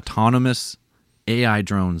drones, autonomous AI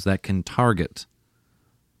drones that can target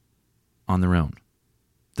on their own.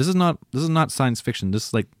 This is not science fiction. This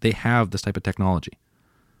is like they have this type of technology.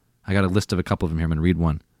 I got a list of a couple of them here. I'm going to read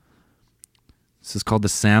one. This is called the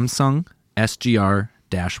Samsung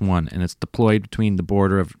SGR-1, and it's deployed between the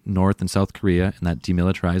border of North and South Korea in that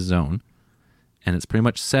demilitarized zone. And it's pretty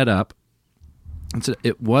much set up.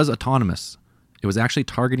 It was autonomous. It was actually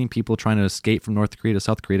targeting people trying to escape from North Korea to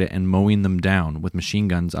South Korea and mowing them down with machine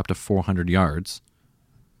guns up to 400 yards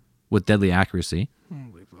with deadly accuracy.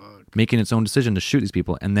 Holy fuck. Making its own decision to shoot these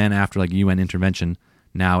people. And then after like UN intervention,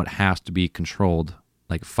 now it has to be controlled,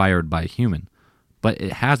 like fired by a human. But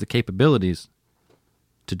it has the capabilities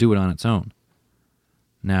to do it on its own.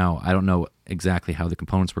 Now, I don't know exactly how the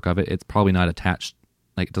components work of it. It's probably not attached,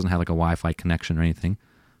 like it doesn't have like a Wi-Fi connection or anything.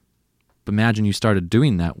 But imagine you started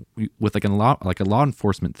doing that with like a law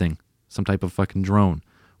enforcement thing, some type of fucking drone,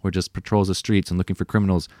 or just patrols the streets and looking for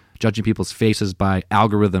criminals, judging people's faces by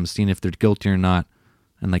algorithms, seeing if they're guilty or not,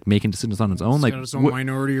 and like making decisions on its own. Like its own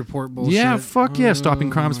Minority Report bullshit. Yeah, fuck yeah,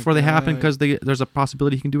 stopping crimes before they happen because there's a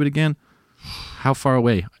possibility he can do it again. How far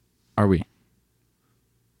away are we?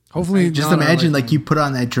 Hopefully, just imagine like you put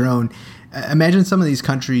on that drone. Imagine some of these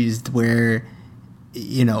countries where,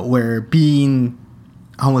 where being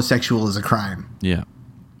homosexual is a crime. Yeah.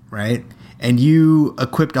 Right? And you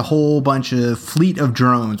equipped a whole bunch of fleet of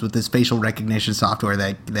drones with this facial recognition software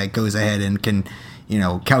that goes ahead and can,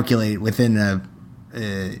 calculate within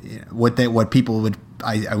what people would,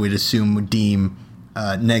 I would assume, would deem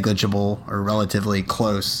negligible or relatively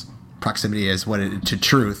close proximity as to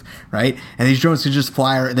truth, right? And these drones could just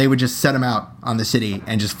fly, they would just set them out on the city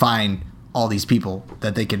and just find all these people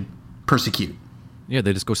that they could persecute. Yeah,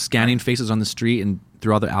 they just go scanning faces on the street, and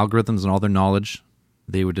through all their algorithms and all their knowledge,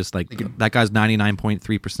 they would just that guy's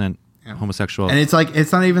 99.3% homosexual. And it's like,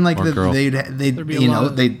 it's not even like they'd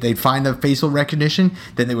find the facial recognition,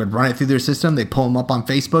 then they would run it through their system, they'd pull them up on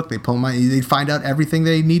Facebook, they'd find out everything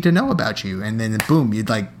they need to know about you, and then boom, you'd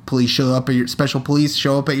like special police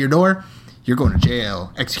show up at your door, you're going to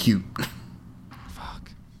jail, execute.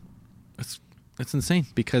 Fuck. It's insane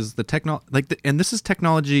because and this is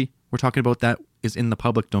technology we're talking about that is in the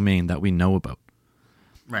public domain that we know about.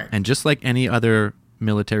 Right. And just like any other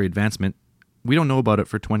military advancement, we don't know about it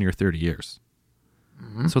for 20 or 30 years.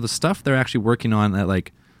 Mm-hmm. So the stuff they're actually working on at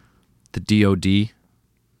like the DOD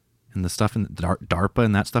and the stuff in DARPA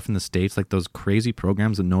and that stuff in the States, like those crazy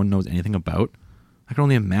programs that no one knows anything about, I can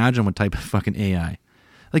only imagine what type of fucking AI.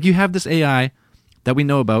 Like you have this AI that we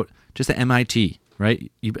know about just at MIT,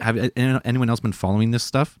 right? You have anyone else been following this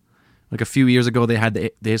stuff? Like a few years ago, they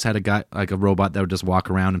just had a guy, like a robot that would just walk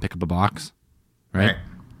around and pick up a box, right?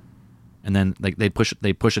 And then like they push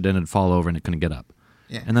it in and fall over and it couldn't get up.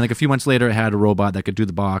 Yeah. And then like a few months later, it had a robot that could do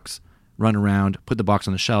the box, run around, put the box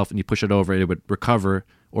on the shelf, and you push it over, it would recover,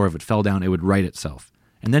 or if it fell down, it would right itself.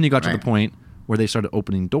 And then you got to the point where they started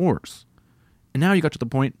opening doors. And now you got to the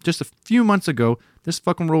point, just a few months ago, this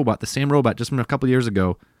fucking robot, the same robot just from a couple years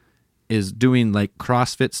ago, is doing like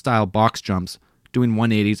CrossFit style box jumps, doing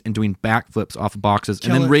 180s and doing backflips off of boxes,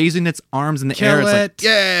 and then raising its arms in the air. It's like,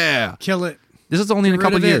 yeah! Kill it. This is only in a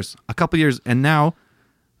couple years. A couple years. And now,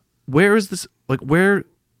 where is this? Like, where?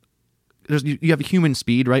 You have a human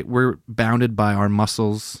speed, right? We're bounded by our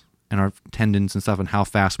muscles and our tendons and stuff and how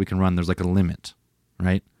fast we can run. There's like a limit,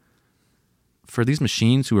 right? For these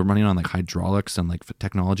machines who are running on like hydraulics and like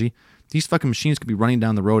technology, these fucking machines could be running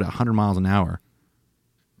down the road at 100 miles an hour.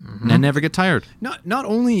 Mm-hmm. And never get tired. Not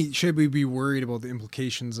only should we be worried about the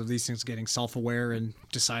implications of these things getting self-aware and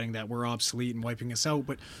deciding that we're obsolete and wiping us out,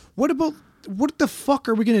 but what the fuck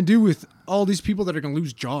are we going to do with all these people that are going to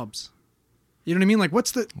lose jobs? You know what I mean? Like,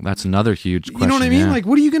 that's another huge question. You know what I mean? Yeah. Like,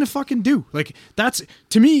 what are you going to fucking do? Like,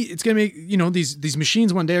 to me, it's going to make, these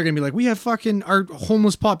machines one day are going to be like, we have fucking, our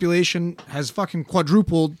homeless population has fucking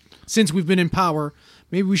quadrupled since we've been in power.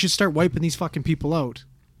 Maybe we should start wiping these fucking people out.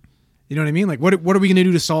 You know what I mean? Like, what are we going to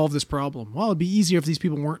do to solve this problem? Well, it'd be easier if these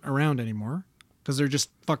people weren't around anymore because they're just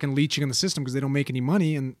fucking leeching in the system because they don't make any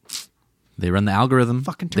money and they run the algorithm.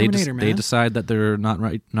 Fucking Terminator, man. They decide that they're not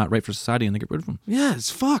right for society and they get rid of them. Yeah,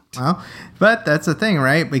 it's fucked. Well, but that's the thing,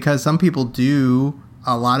 right? Because some people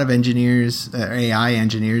a lot of engineers, AI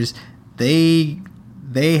engineers, they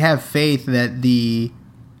have faith that the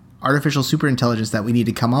artificial superintelligence that we need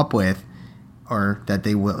to come up with, or that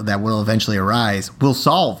will eventually arise, will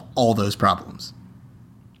solve all those problems.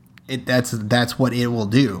 That's what it will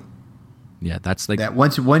do. Yeah, that's like that.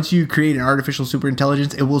 Once you create an artificial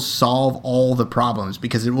superintelligence, it will solve all the problems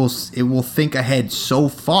because it will think ahead so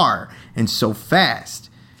far and so fast,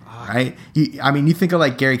 right? You think of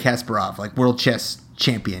like Garry Kasparov, like world chess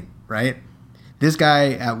champion, right? This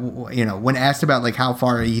guy, when asked about like how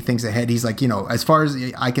far he thinks ahead, he's like, as far as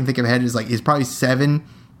I can think of ahead is probably 7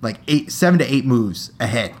 to 8 moves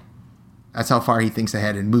ahead. That's how far he thinks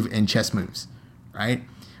ahead in chess moves, right?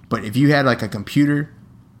 But if you had like a computer,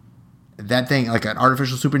 that thing, like an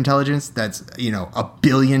artificial superintelligence that's, 1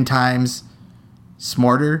 billion times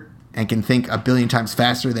smarter and can think 1 billion times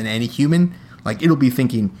faster than any human, like it'll be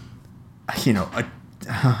thinking,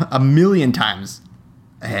 a million times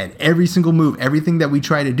ahead. Every single move, everything that we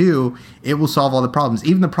try to do, it will solve all the problems.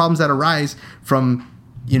 Even the problems that arise from,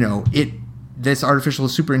 this artificial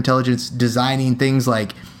superintelligence designing things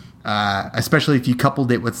like, especially if you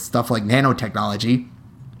coupled it with stuff like nanotechnology,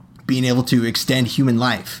 being able to extend human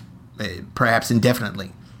life, perhaps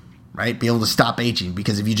indefinitely, right? Be able to stop aging,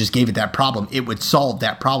 because if you just gave it that problem, it would solve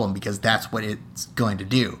that problem because that's what it's going to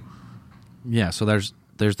do, Yeah, so there's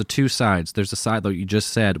the two sides. There's the side that you just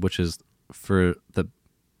said, which is for the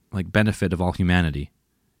benefit of all humanity,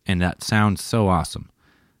 and that sounds so awesome.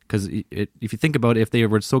 Because if you think about it, if they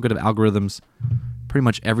were so good at algorithms, pretty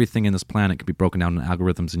much everything in this planet could be broken down into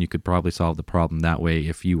algorithms, and you could probably solve the problem that way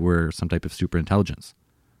if you were some type of super intelligence.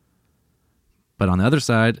 But on the other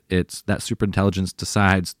side, it's that super intelligence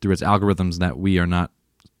decides through its algorithms that we are not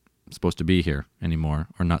supposed to be here anymore,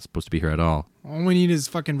 or not supposed to be here at all. All we need is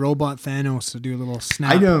fucking robot Thanos to do a little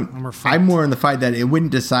snap. I'm more on the fight that it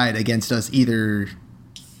wouldn't decide against us either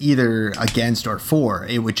against or for.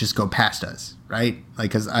 It would just go past us, right?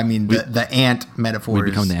 Like, because I mean, the ant metaphor. We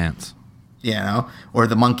become the ants, you know, or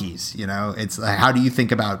the monkeys. You know, it's like, how do you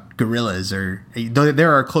think about gorillas, or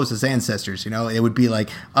they're our closest ancestors? You know, it would be like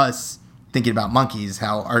us thinking about monkeys.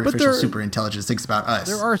 How artificial super intelligence thinks about us.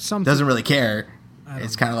 There are some doesn't really care.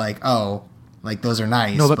 It's kind of like, oh, like those are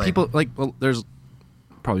nice. No, but people there's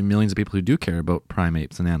probably millions of people who do care about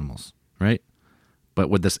primates and animals, right? But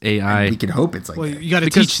with this AI, we can hope it's like that. You got to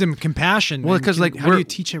teach them compassion. Well, because how do you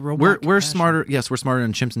teach a robot? We're smarter. Yes, we're smarter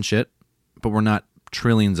than chimps and shit, but we're not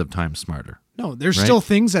trillions of times smarter. No, there's still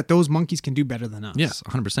things that those monkeys can do better than us. Yes,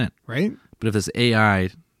 100%. Right. But if this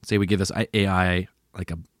AI, say we give this AI like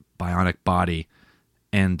a bionic body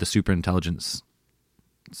and the super intelligence,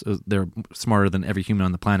 so they're smarter than every human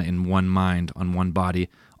on the planet in one mind, on one body,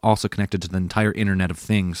 also connected to the entire Internet of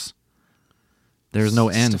Things. There's no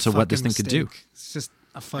end to what this thing could do. It's just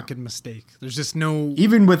a fucking mistake. There's just no...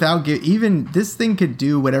 Even this thing could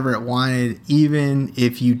do whatever it wanted, even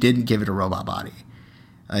if you didn't give it a robot body.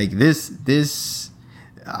 Like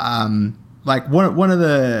like one of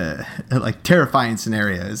the like terrifying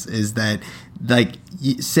scenarios is that, like,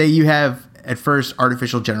 say you have at first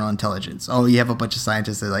artificial general intelligence. Oh, you have a bunch of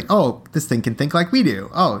scientists that are like, oh, this thing can think like we do.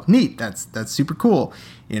 Oh, neat. That's super cool.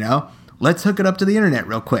 You know, let's hook it up to the internet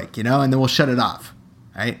real quick, you know, and then we'll shut it off.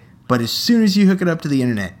 Right. But as soon as you hook it up to the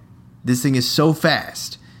internet, this thing is so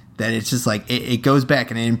fast that it's just like it goes back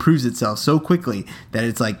and it improves itself so quickly that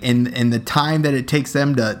it's like in the time that it takes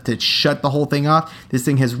them to shut the whole thing off, this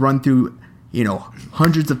thing has run through, you know,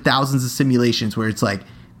 hundreds of thousands of simulations where it's like,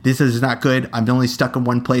 this is not good. I'm only stuck in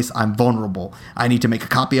one place. I'm vulnerable. I need to make a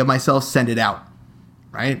copy of myself, send it out.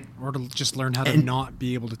 Right? Or to just learn how to not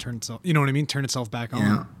be able to turn itself, you know what I mean? Turn itself back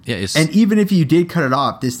on. Yeah. Yeah. And even if you did cut it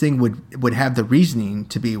off, this thing would have the reasoning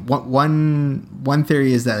to be one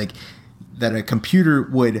theory is that like that a computer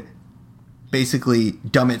would basically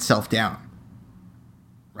dumb itself down.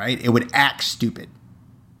 Right? It would act stupid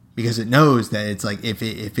because it knows that it's like if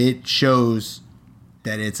it shows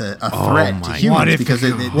that it's a threat to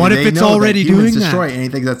humans, what if it's already doing that? Destroy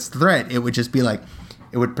anything that's a threat. It would just be like,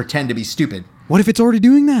 it would pretend to be stupid. What if it's already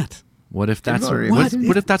doing that? What if that's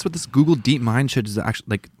what if that's what this Google DeepMind should is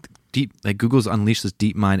actually like Google's unleashed this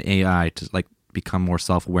DeepMind AI to like become more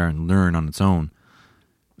self-aware and learn on its own.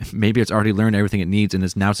 Maybe it's already learned everything it needs and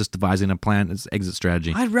is now just devising a plan, its exit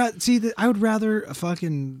strategy. I would rather a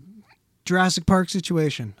fucking Jurassic Park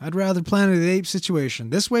situation. I'd rather Planet of the Apes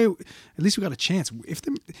situation. This way, at least we got a chance. If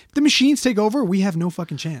the machines take over, we have no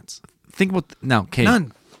fucking chance. Think about now, Kate.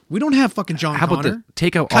 None. We don't have fucking John How Connor. about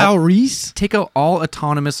take out Kyle Reese? Take out all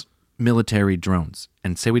autonomous military drones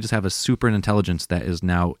and say we just have a super intelligence that is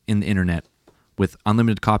now in the internet with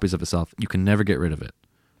unlimited copies of itself. You can never get rid of it.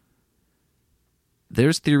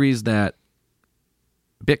 There's theories that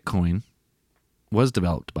Bitcoin was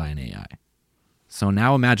developed by an AI. So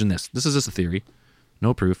now imagine this. This is just a theory.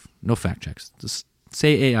 No proof, no fact checks. Just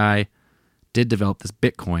say AI did develop this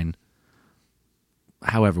Bitcoin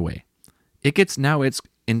however way. It's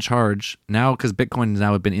in charge now because Bitcoin has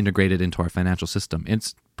now been integrated into our financial system.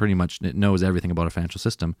 It knows everything about our financial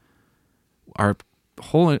system. Our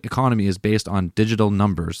whole economy is based on digital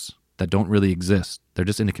numbers that don't really exist. They're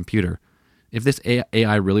just in a computer. If this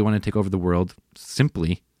AI really wanted to take over the world,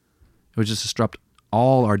 simply, it would just disrupt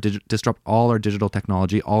all our digital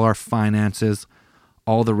technology, all our finances,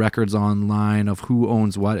 all the records online of who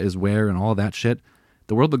owns what is where and all that shit.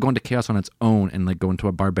 The world would go into chaos on its own and like go into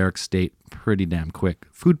a barbaric state pretty damn quick.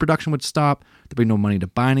 Food production would stop. There'd be no money to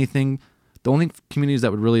buy anything. The only communities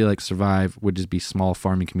that would really like survive would just be small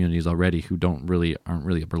farming communities already who aren't really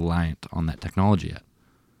reliant on that technology yet.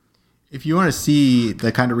 If you want to see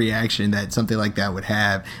the kind of reaction that something like that would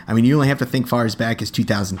have, I mean, you only have to think far as back as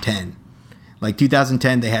 2010. Like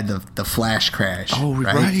 2010, they had the flash crash. Oh,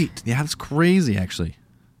 right. Yeah, that's crazy, actually.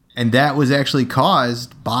 And that was actually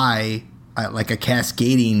caused by like a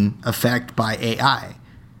cascading effect by AI.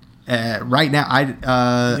 Right now,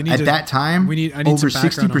 that time, over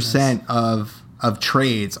 60% of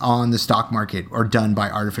trades on the stock market are done by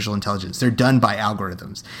artificial intelligence. They're done by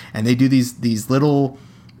algorithms, and they do these little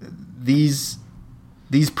these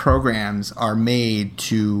programs are made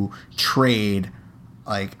to trade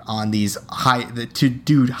like on these to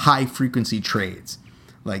do high frequency trades.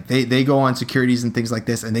 Like they go on securities and things like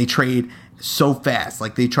this, and they trade so fast.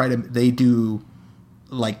 Like they do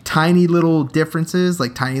like tiny little differences,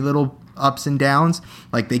 like tiny little ups and downs.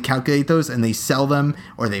 Like they calculate those and they sell them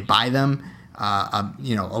or they buy them, a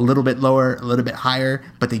little bit lower, a little bit higher,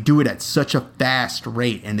 but they do it at such a fast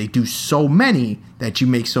rate, and they do so many that you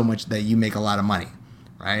make so much that you make a lot of money,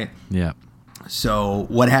 right? Yeah. So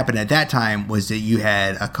what happened at that time was that you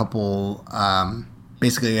had a couple,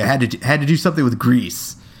 basically had to do something with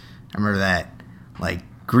Greece. I remember that. Like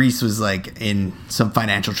Greece was like in some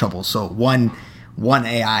financial trouble. So one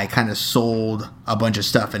AI kind of sold a bunch of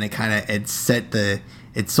stuff, and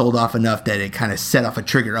it sold off enough that it kind of set off a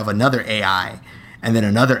trigger of another AI, and then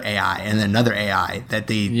another AI, and then another AI that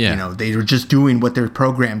they were just doing what they're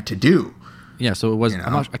programmed to do. Yeah. So it was. I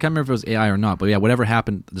can't remember if it was AI or not, but yeah, whatever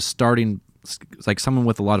happened, it's like someone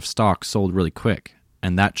with a lot of stock sold really quick,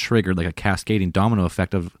 and that triggered like a cascading domino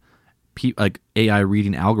effect of like AI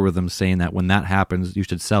reading algorithms saying that when that happens, you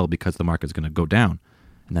should sell because the market's going to go down.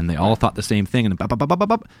 And then they all thought the same thing, and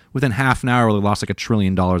within half an hour, they lost like $1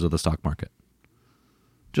 trillion of the stock market.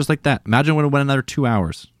 Just like that. Imagine when it went another 2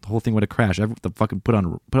 hours, the whole thing would have crashed. The fucking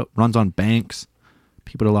runs on banks.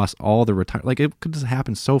 People would have lost all their retirement. Like it could just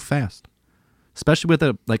happen so fast, especially with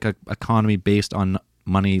a economy based on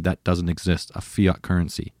money that doesn't exist, a fiat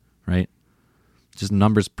currency, right? Just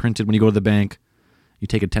numbers printed. When you go to the bank, you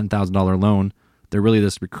take a $10,000 loan, they're really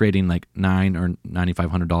just creating like $900 or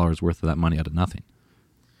 $9,500 worth of that money out of nothing.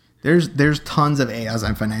 There's tons of AIs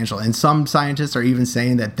on financial, and some scientists are even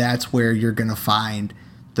saying that that's where you're going to find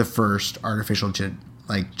the first artificial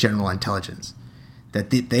general intelligence.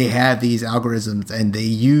 That they have these algorithms, and they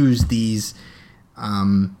use these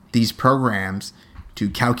programs to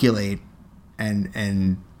calculate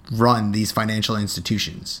and run these financial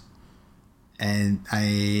institutions. And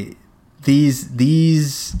the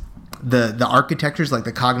architectures, like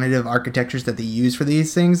the cognitive architectures that they use for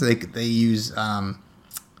these things, they use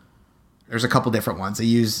there's a couple different ones. They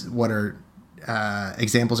use what are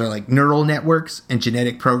examples are like neural networks and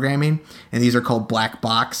genetic programming, and these are called black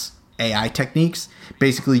box AI techniques.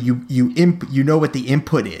 Basically, you know what the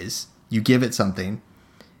input is, you give it something,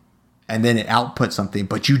 and then it outputs something,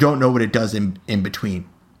 but you don't know what it does in between,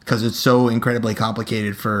 because it's so incredibly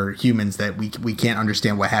complicated for humans that we can't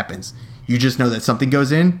understand what happens. You just know that something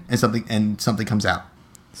goes in and something comes out.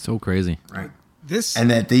 So crazy, right? And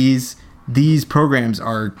that these programs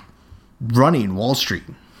are running Wall Street.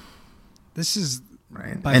 This is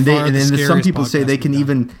right, and then some people say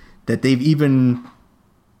they've even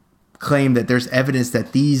claimed that there's evidence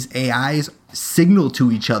that these AIs signal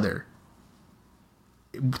to each other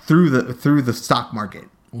through the stock market.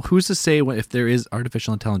 Well, who's to say if there is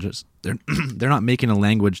artificial intelligence, they're not making a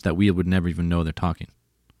language that we would never even know they're talking?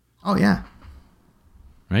 Oh yeah,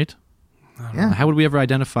 right. Yeah. How would we ever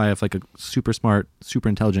identify if like a super smart, super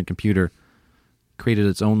intelligent computer created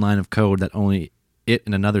its own line of code that only it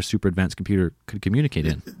and another super advanced computer could communicate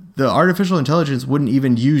in? The artificial intelligence wouldn't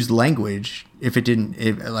even use language if it didn't,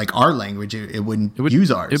 like our language, it wouldn't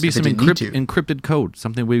use ours. It would be some encrypted code,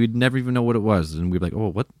 something we would never even know what it was. And we'd be like,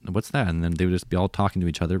 oh, what's that? And then they would just be all talking to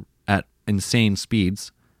each other at insane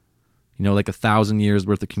speeds. Like 1,000 years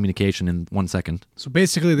worth of communication in 1 second. So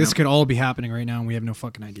basically this could all be happening right now and we have no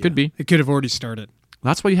fucking idea. Could be. It could have already started.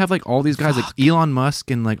 That's why you have like all these guys like Elon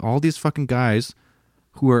Musk and like all these fucking guys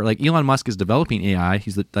who are like, Elon Musk is developing AI.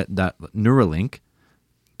 He's that Neuralink,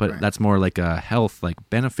 but that's more like a health, like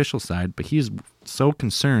beneficial side. But he's so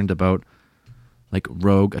concerned about like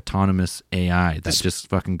rogue autonomous AI that just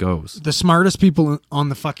fucking goes. The smartest people on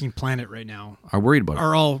the fucking planet right now are worried about it.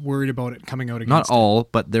 Are all worried about it coming out against Not all,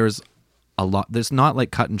 but there's a lot. There's not like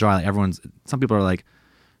cut and dry. Like some people are like,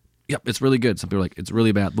 yep, it's really good. Some people are like, it's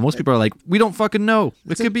really bad. But most people are like, we don't fucking know.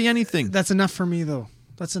 It could be anything. That's enough for me though.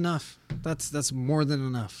 That's enough. That's more than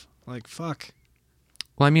enough. Like, fuck.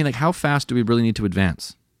 Well, I mean, like, how fast do we really need to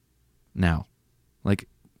advance now? Like,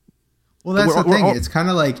 well, that's the thing. It's kind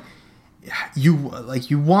of like you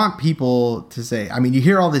want people to say, I mean, you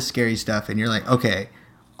hear all this scary stuff and you're like, okay,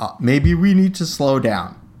 maybe we need to slow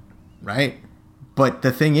down, right? But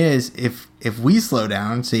the thing is, if we slow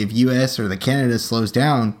down, say if US or the Canada slows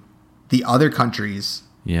down, the other countries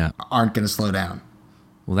aren't going to slow down.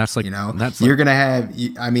 Well, that's like, you're going to have,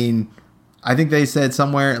 I mean, I think they said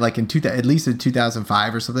somewhere like at least in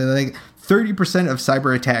 2005 or something, like 30% of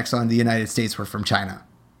cyber attacks on the United States were from China.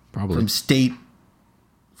 Probably. From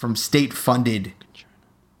state funded,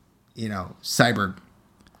 cyber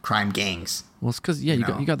crime gangs. Well, it's because you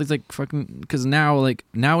know? got these like fucking because now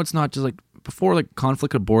it's not just like before, like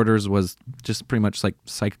conflict of borders was just pretty much like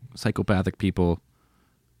psychopathic people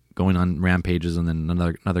going on rampages, and then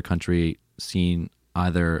another country seeing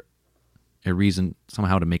either a reason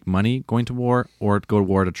somehow to make money going to war or go to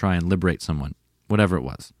war to try and liberate someone, whatever it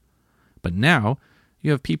was. But now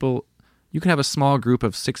you have people. You can have a small group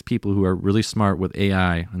of 6 people who are really smart with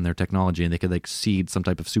AI and their technology, and they could like seed some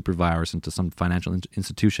type of super virus into some financial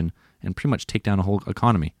institution and pretty much take down a whole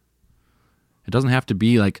economy. It doesn't have to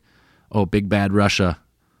be like, oh, big bad Russia,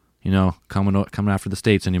 coming after the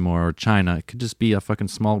States anymore, or China. It could just be a fucking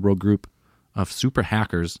small rogue group of super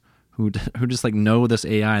hackers who just like know this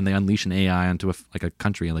AI, and they unleash an AI onto a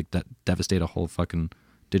country and like that devastate a whole fucking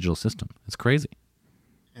digital system. It's crazy.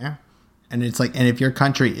 Yeah. And it's like, and if your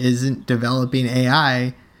country isn't developing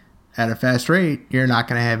AI at a fast rate, you're not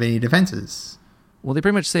going to have any defenses. Well, they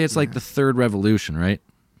pretty much say it's like the third revolution, right?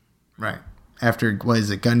 Right. After, what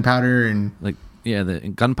is it, gunpowder and...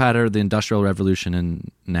 the gunpowder, the Industrial Revolution,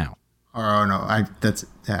 and now. Oh, no,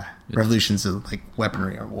 revolutions of like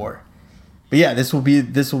weaponry or war. But yeah, this will be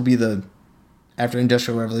the... After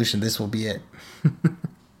Industrial Revolution, this will be it.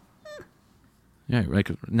 Yeah, right.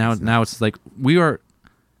 Now it's like we are...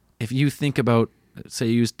 If you think about, say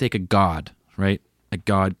you take a god, right? A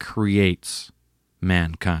god creates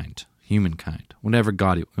mankind, humankind, whatever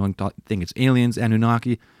god you want to think. It's aliens,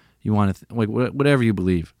 Anunnaki, you want to whatever you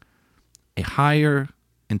believe. A higher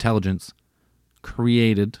intelligence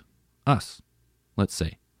created us, let's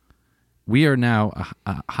say. We are now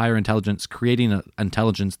a higher intelligence creating an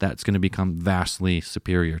intelligence that's going to become vastly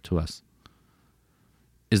superior to us.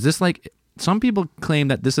 Is this like... Some people claim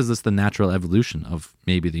that this is just the natural evolution of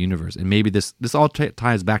maybe the universe, and maybe this all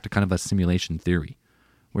ties back to kind of a simulation theory,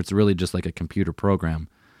 where it's really just like a computer program,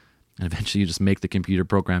 and eventually you just make the computer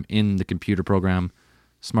program in the computer program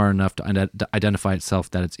smart enough to identify itself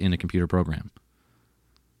that it's in a computer program.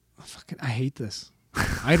 I hate this.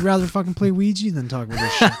 I'd rather fucking play Ouija than talk about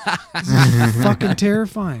this shit. This is fucking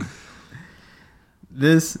terrifying.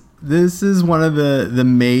 This is one of the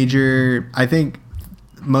major... I think...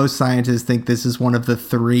 Most scientists think this is one of the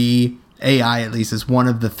 3, AI at least, is one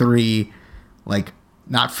of the 3, like,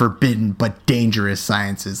 not forbidden, but dangerous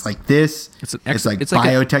sciences. Like this, it's like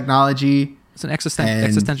biotechnology. It's an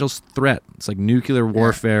existential threat. It's like nuclear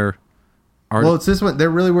warfare. Well, it's this one.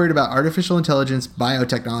 They're really worried about artificial intelligence,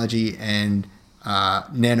 biotechnology, and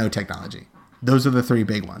nanotechnology. Those are the 3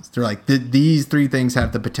 big ones. They're like, these 3 things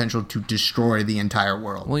have the potential to destroy the entire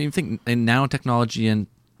world. Well, you think nanotechnology and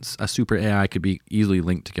a super AI could be easily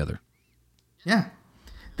linked together. Yeah.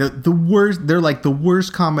 The worst, they're like the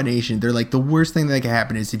worst combination. They're like the worst thing that can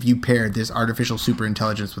happen is if you pair this artificial super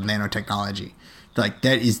intelligence with nanotechnology. Like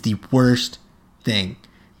that is the worst thing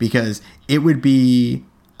because it would be,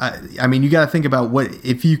 you got to think about what,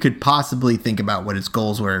 if you could possibly think about what its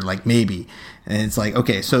goals were, like maybe. And it's like,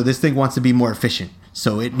 okay, so this thing wants to be more efficient.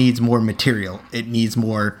 So it needs more material. It needs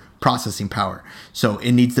more processing power. So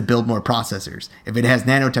it needs to build more processors. If it has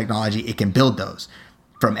nanotechnology, it can build those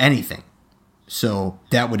from anything. So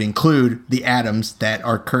that would include the atoms that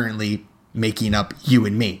are currently making up you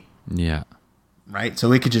and me. Yeah. Right?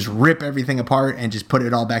 So it could just rip everything apart and just put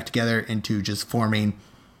it all back together into just forming,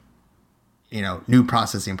 new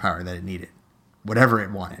processing power that it needed. Whatever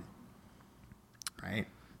it wanted. Right?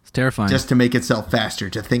 It's terrifying. Just to make itself faster,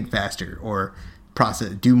 to think faster, or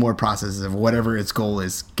do more processes of whatever its goal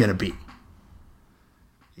is going to be.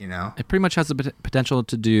 It pretty much has the potential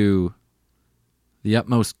to do the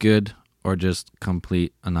utmost good or just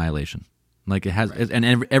complete annihilation. Like it has, and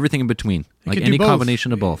everything in between. Like any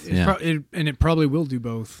combination of both. And it probably will do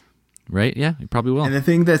both. Right? Yeah, it probably will. And the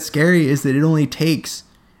thing that's scary is that it only takes,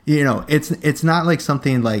 it's not like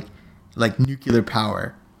something like nuclear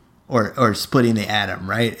power or splitting the atom,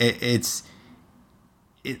 right?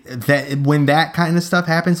 That when that kind of stuff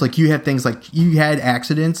happens, like you have things like you had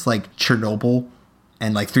accidents like Chernobyl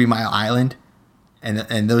and like 3 Mile Island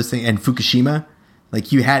and those things and Fukushima,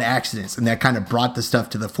 like you had accidents and that kind of brought the stuff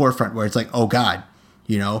to the forefront where it's like, oh God,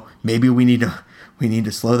 maybe we need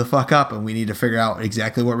to slow the fuck up and we need to figure out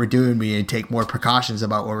exactly what we're doing. We need to take more precautions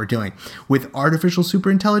about what we're doing. With artificial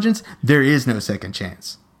superintelligence, there is no second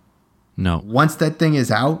chance. No. Once that thing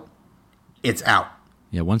is out, it's out.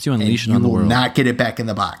 Yeah, once you unleash it on the world, you will not get it back in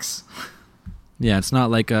the box. Yeah, it's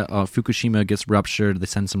not like Fukushima gets ruptured. They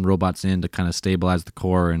send some robots in to kind of stabilize the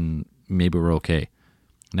core, and maybe we're okay.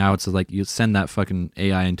 Now it's like you send that fucking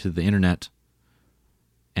AI into the internet,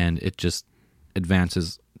 and it just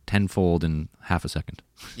advances tenfold in half a second.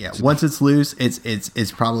 Yeah, once it's loose,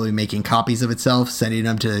 it's probably making copies of itself, sending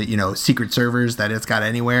them to secret servers that it's got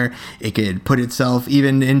anywhere. It could put itself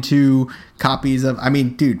even into copies of. I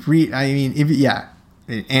mean, dude,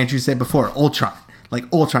 Andrew said before, Ultron. Like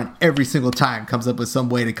Ultron, every single time comes up with some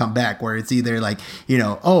way to come back, where it's either like,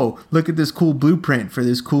 oh, look at this cool blueprint for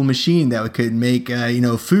this cool machine that could make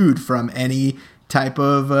food from any type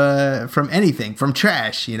of from anything, from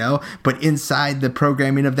trash, but inside the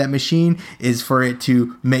programming of that machine is for it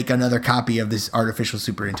to make another copy of this artificial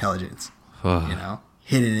super intelligence,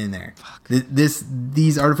 hidden in there.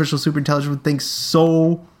 These artificial super intelligence would think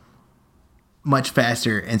so much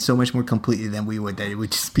faster and so much more completely than we would, that it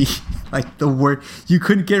would just be like the word, you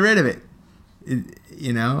couldn't get rid of it,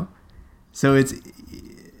 so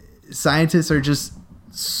scientists are just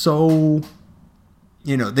so,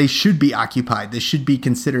 they should be occupied. They should be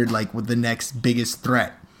considered like the next biggest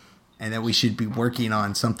threat, and that we should be working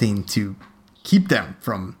on something to keep them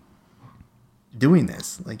from doing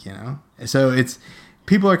this. So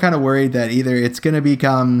people are kind of worried that either it's going to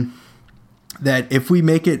become that if we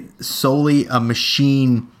make it solely a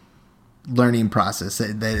machine learning process,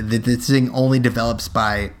 that this thing only develops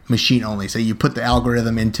by machine only. So you put the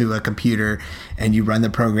algorithm into a computer and you run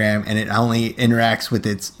the program, and it only interacts with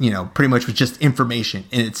its, pretty much with just information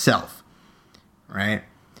in itself, right?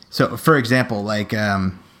 So, for example, like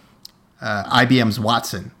IBM's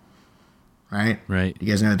Watson, right? Right. You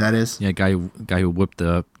guys know what that is? Yeah, guy who whipped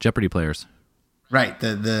the Jeopardy players. Right.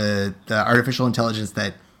 The artificial intelligence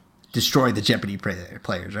that destroyed the Jeopardy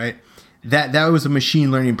players, right? That was a machine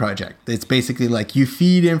learning project. It's basically like you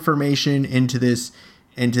feed information into this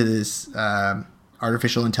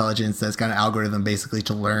artificial intelligence that's got an algorithm basically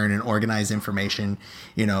to learn and organize information,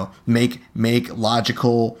 make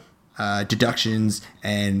logical deductions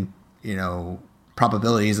and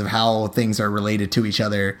probabilities of how things are related to each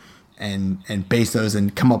other, and base those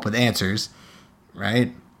and come up with answers,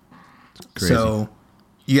 right? Crazy. So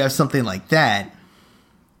you have something like that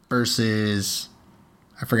versus,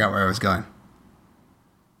 I forgot where I was going.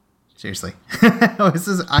 Seriously. This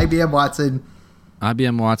is IBM Watson.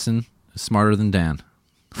 IBM Watson is smarter than Dan.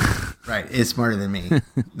 Right. It's smarter than me.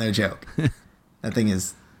 No joke. That thing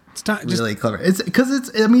is really clever. It's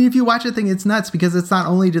because if you watch the thing, it's nuts, because it's not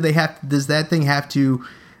only does that thing have to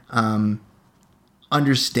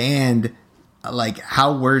understand like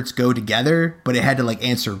how words go together, but it had to like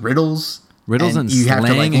answer riddles and you have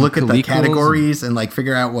to like look at the categories and like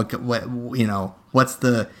figure out what what's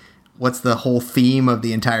the whole theme of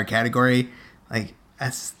the entire category. Like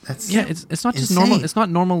that's yeah, it's not just insane.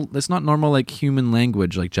 normal. It's not normal like human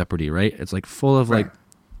language like Jeopardy, right? It's like full of like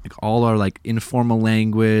all our like informal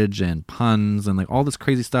language and puns and like all this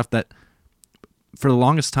crazy stuff that for the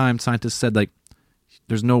longest time scientists said like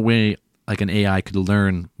there's no way like an AI could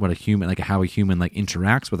learn what a human, like how a human like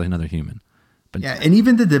interacts with another human. But yeah, and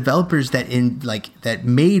even the developers that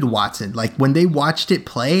made Watson, like when they watched it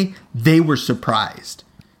play, they were surprised,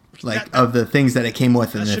 of the things that it came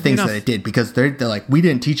with and the things that it did, because they're like, we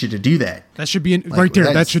didn't teach it to do that. That should be right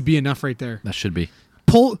there. That should be enough right there. That should be.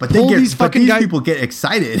 Pull these people get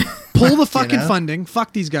excited. Pull the fucking funding.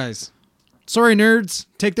 Fuck these guys. Sorry, nerds.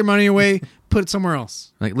 Take their money away. Put it somewhere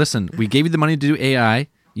else. Like, listen, we gave you the money to do AI.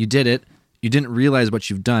 You did it. You didn't realize what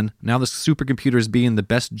you've done. Now the supercomputer is being the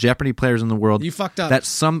best Jeopardy players in the world. You fucked up. That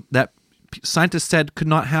scientists said could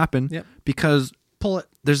not happen because pull it.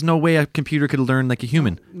 There's no way a computer could learn like a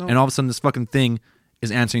human. No. And all of a sudden this fucking thing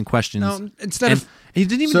is answering questions. No, instead of he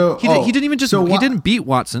didn't even he didn't beat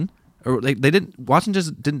Watson, or like Watson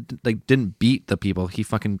just didn't beat the people. He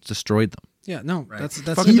fucking destroyed them. Yeah, no, right. that's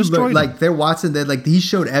fucking destroyed them. Like their Watson, that like he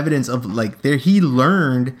showed evidence of like he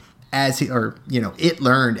learned as it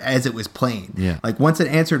learned as it was playing. Yeah. Like once it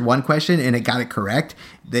answered one question and it got it correct,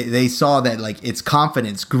 they saw that like its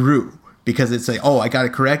confidence grew, because it's like, oh, I got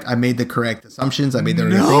it correct. I made the correct assumptions. I made the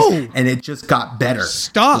right things, and it just got better.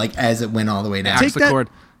 Stop. Like as it went all the way down. Take the cord.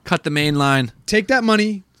 Cut the main line. Take that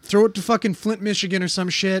money. Throw it to fucking Flint, Michigan, or some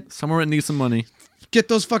shit. Somewhere it needs some money. Get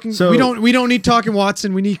those fucking. We don't need talking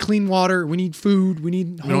Watson. We need clean water. We need food. We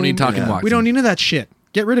don't need talking Watson. We don't need none of that shit.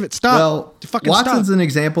 Get rid of it. Stop. Well, Watson's an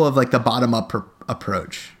example of like the bottom up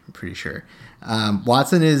approach. I'm pretty sure.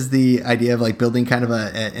 Watson is the idea of like building kind of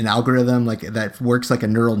an algorithm like that works like a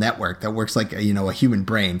neural network, that works like a human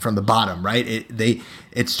brain from the bottom, right?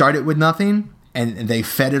 It started with nothing, and they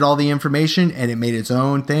fed it all the information, and it made its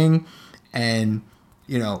own thing. And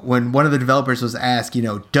when one of the developers was asked,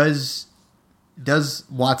 does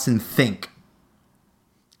Watson think?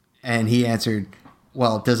 And he answered,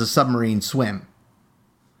 well, does a submarine swim?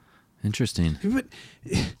 Interesting. But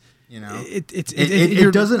You know,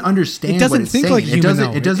 it doesn't understand. It doesn't what it's think saying. like a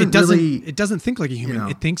human. It doesn't think like a human. You know.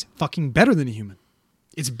 It thinks fucking better than a human.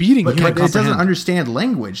 It's beating but human. But it doesn't understand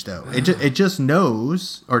language, though. It just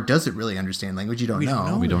knows, or does it really understand language? You don't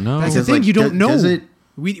know. We don't know. That's the thing. You don't know. Does it?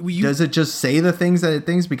 Does it just say the things that it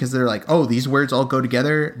thinks because they're like, oh, these words all go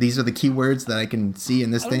together. These are the key words that I can see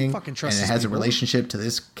in this thing, and it has a relationship to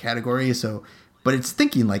this category. So, but it's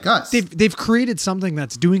thinking like us. They've created something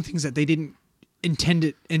that's doing things that they didn't intend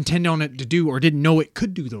on it to do, or didn't know it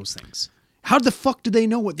could do those things. How the fuck do they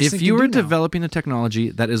know what this thing can do now? If you were developing a technology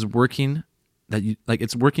that is working, that you like,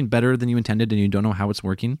 it's working better than you intended, and you don't know how it's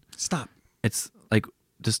working. Stop. It's like,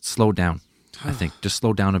 just slow down. I think just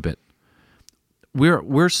slow down a bit.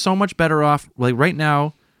 We're so much better off. Like right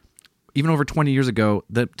now, even over 20 years ago,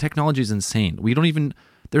 the technology is insane.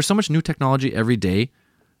 There's so much new technology every day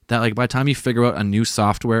that like by the time you figure out a new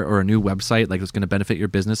software or a new website like that's going to benefit your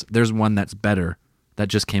business, there's one that's better that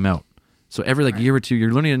just came out. So every year or two,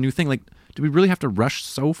 you're learning a new thing. Like, do we really have to rush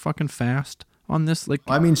so fucking fast on this? Like,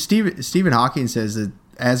 well, I mean, Stephen Hawking says that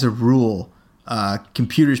as a rule,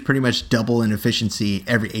 computers pretty much double in efficiency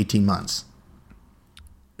every 18 months.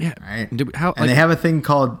 Yeah. Right. They have a thing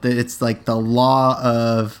called it's like the law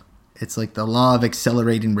of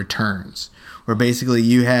accelerating returns, where basically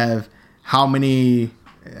you have how many.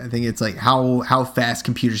 I think it's like how fast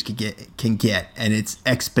computers can get, and it's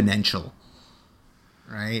exponential.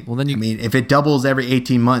 Right. Well, then if it doubles every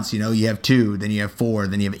 18 months, you have 2, then you have 4,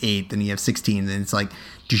 then you have 8, then you have 16, then it's like,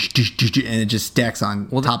 and it just stacks on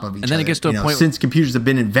top of each other. And then it gets to a point since computers have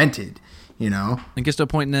been invented. It gets to a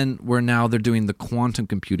point then where now they're doing the quantum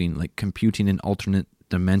computing, like computing in alternate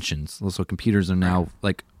dimensions. So computers are now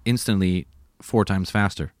like instantly 4 times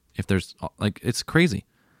faster. If there's it's crazy,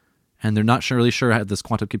 and they're not really sure how this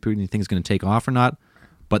quantum computing thing is going to take off or not,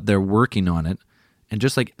 but they're working on it. And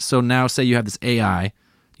just like, so now say you have this AI,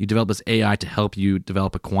 you develop this AI to help you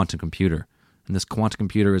develop a quantum computer, and this quantum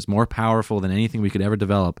computer is more powerful than anything we could ever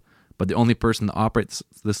develop. But the only person that operates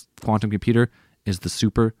this quantum computer is the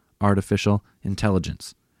super artificial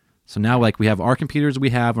intelligence. So now we have our computers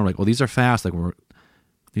we have, and we're like, well, these are fast,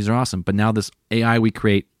 these are awesome. But now this AI we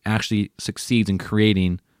create actually succeeds in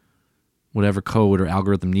creating whatever code or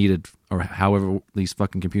algorithm needed, or however these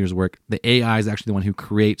fucking computers work. The AI is actually the one who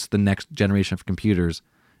creates the next generation of computers.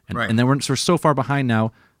 And then we're so far behind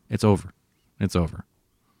now, it's over. It's over.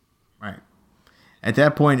 Right. At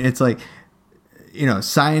that point, it's like,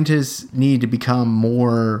 scientists need to become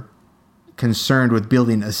more concerned with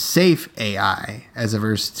building a safe AI as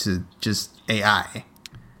opposed to just AI.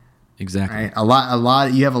 Exactly.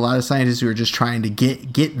 Right? You have a lot of scientists who are just trying to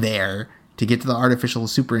get there, to get to the artificial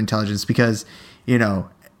superintelligence, because,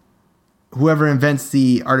 whoever invents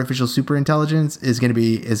the artificial superintelligence is going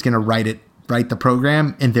to write the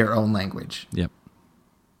program in their own language. Yep.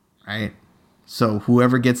 Right. So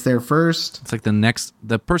whoever gets there first, it's like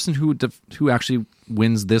the person who actually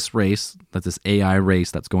wins this race, this AI race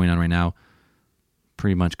that's going on right now,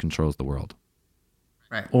 pretty much controls the world.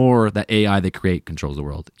 Right. Or the AI they create controls the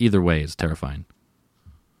world. Either way is terrifying.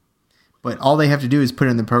 But all they have to do is put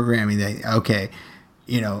in the programming that,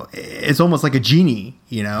 it's almost like a genie,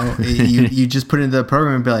 you just put into the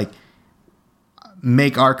program and be like,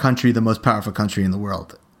 make our country the most powerful country in the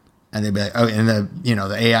world. And they'd be like, oh, and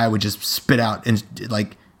the AI would just spit out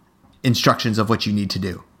instructions of what you need to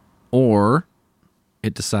do. Or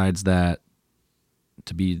it decides that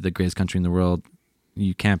to be the greatest country in the world,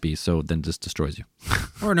 you can't be, so then just destroys you.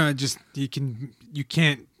 Or no, just you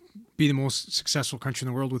can't be the most successful country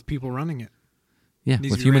in the world with people running it. Yeah, it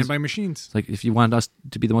needs to be ran by machines. Like, if you want us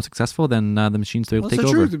to be the most successful, then the machines will take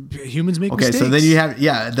over. True. The humans make mistakes. Okay, so then you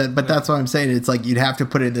have but that's what I'm saying. It's like you'd have to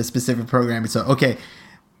put it in a specific program. So okay,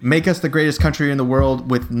 make us the greatest country in the world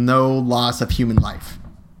with no loss of human life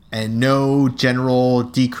and no general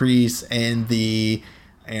decrease in the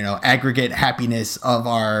aggregate happiness of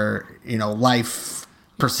our life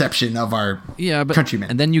perception of our countrymen.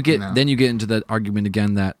 And then you get into the argument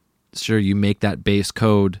again that sure, you make that base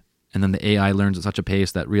code, and then the AI learns at such a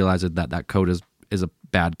pace that realizes that code is a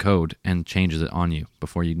bad code and changes it on you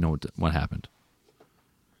before you know what happened.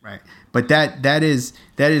 Right, but that is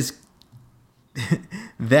that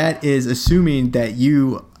is assuming that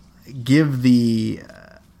you give the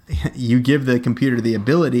computer the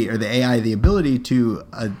ability, or the AI the ability to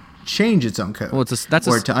change its own code. Well,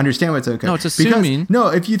 to understand what's own code. No, it's assuming.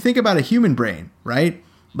 If you think about a human brain, right?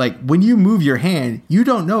 Like when you move your hand, you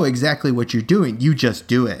don't know exactly what you're doing. You just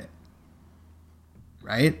do it.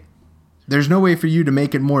 Right? There's no way for you to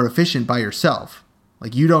make it more efficient by yourself.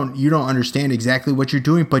 Like you don't understand exactly what you're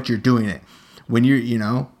doing, but you're doing it. When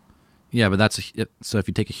you're, Yeah, but so if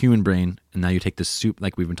you take a human brain and now you take this soup,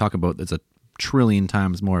 like we've been talking about, that's a trillion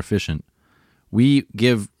times more efficient. We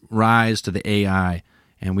give rise to the AI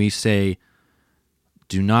and we say,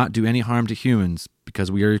 do not do any harm to humans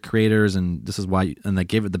because we are creators and this is why, and they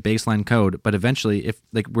give it the baseline code. But eventually, if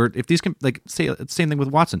these can, like, say it's the same thing with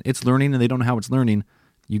Watson, it's learning and they don't know how it's learning.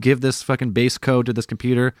 You give this fucking base code to this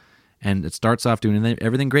computer and it starts off doing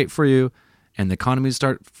everything great for you and the economies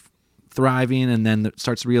start thriving, and then it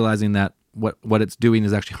starts realizing that what it's doing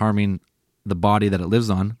is actually harming the body that it lives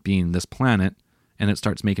on, being this planet, and it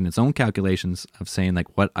starts making its own calculations of saying,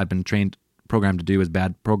 like, what I've been programmed to do is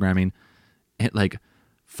bad programming. It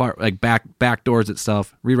backdoors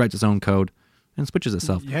itself, rewrites its own code, and switches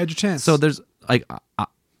itself. You had your chance. So there's as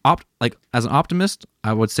an optimist,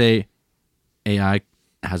 I would say AI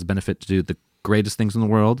has benefit to do the greatest things in the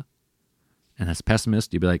world, and as a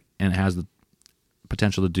pessimist, you'd be like, and it has the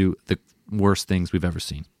potential to do the worst things we've ever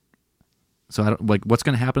seen. So I don't like what's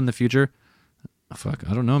going to happen in the future.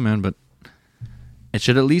 I don't know, man, but it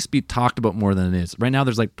should at least be talked about more than it is. Right now,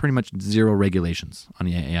 there's like pretty much zero regulations on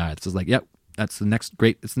the AI. It's just like, yep, it's the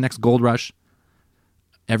next gold rush.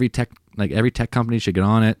 Every tech company should get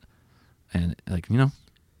on it, and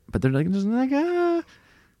but they're just like, I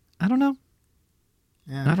don't know.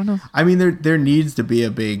 Yeah. I don't know. I mean, there needs to be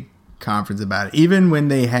a big conference about it. Even when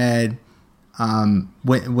they had.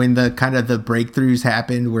 When the kind of the breakthroughs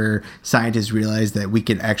happened where scientists realized that we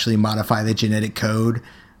could actually modify the genetic code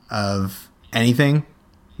of anything,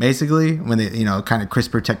 basically, when the kind of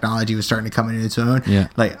CRISPR technology was starting to come into its own,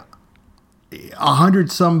 like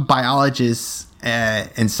 100 some biologists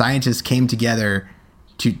and scientists came together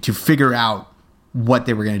to figure out what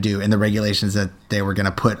they were going to do and the regulations that they were going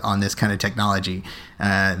to put on this kind of technology.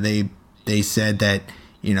 They said that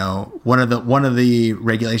one of the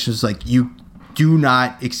regulations was like, you do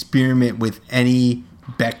not experiment with any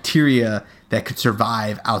bacteria that could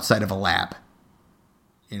survive outside of a lab,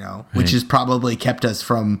 which has probably kept us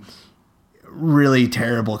from really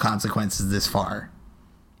terrible consequences this far,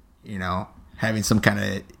 having some kind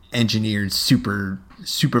of engineered super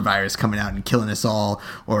virus coming out and killing us all,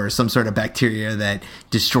 or some sort of bacteria that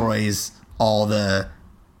destroys all the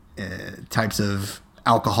types of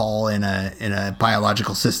alcohol in a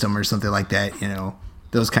biological system or something like that,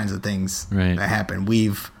 those kinds of things that happen.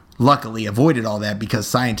 We've luckily avoided all that because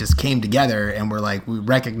scientists came together and were like, we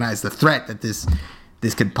recognize the threat that this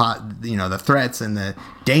could the threats and the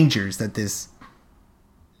dangers that this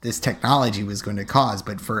technology was going to cause.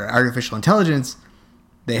 But for artificial intelligence,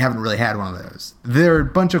 they haven't really had one of those. There are a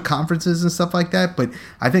bunch of conferences and stuff like that, but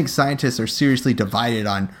I think scientists are seriously divided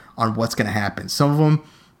on what's going to happen. Some of them,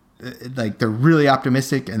 like, they're really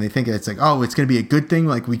optimistic and they think it's like, oh, it's going to be a good thing.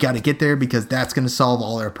 Like, we got to get there because that's going to solve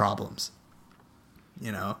all our problems.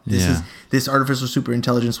 This artificial super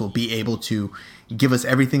intelligence will be able to give us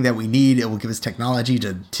everything that we need. It will give us technology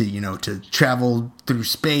to travel through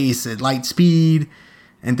space at light speed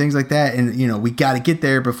and things like that. And, we got to get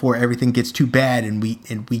there before everything gets too bad and we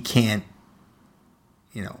can't,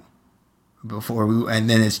 and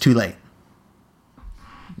then it's too late.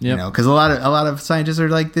 Yeah, because a lot of scientists are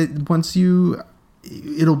like that.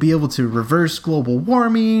 It'll be able to reverse global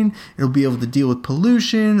warming. It'll be able to deal with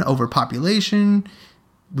pollution, overpopulation.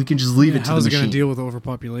 We can just leave it to the machine. How's it going to deal with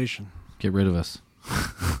overpopulation? Get rid of us.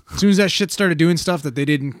 As soon as that shit started doing stuff that they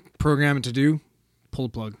didn't program it to do, pull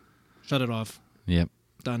the plug, shut it off. Yep,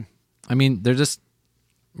 done. I mean,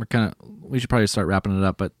 we should probably start wrapping it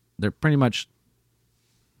up, but they're pretty much.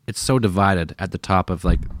 It's so divided at the top of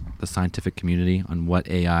like the scientific community on what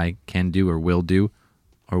AI can do or will do,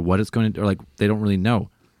 or what it's going to do, or like they don't really know.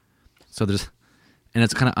 So and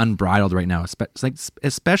it's kind of unbridled right now.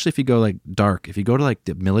 Especially if you go like dark, if you go to like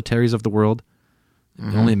the militaries of the world,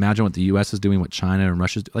 you only imagine what the U.S. is doing, what China and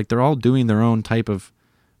Russia's like. They're all doing their own type of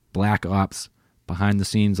black ops behind the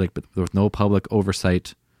scenes, like with no public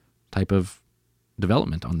oversight type of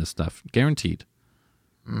development on this stuff, guaranteed.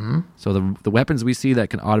 Mm-hmm. So the weapons we see that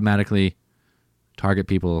can automatically target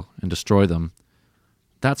people and destroy them,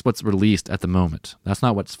 that's what's released at the moment. That's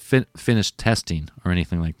not what's finished testing or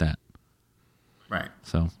anything like that. Right.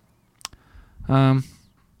 So,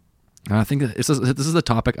 I think this is a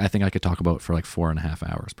topic I think I could talk about for like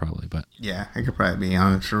 4.5 hours probably. But yeah, I could probably be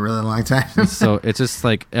on it for a really long time. So it's just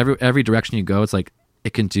like every direction you go, it's like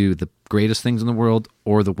it can do the greatest things in the world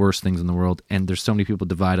or the worst things in the world, and there's so many people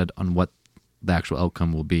divided on what the actual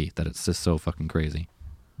outcome will be that it's just so fucking crazy.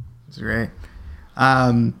 That's great.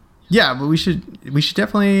 Yeah, but we should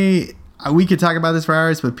definitely, we could talk about this for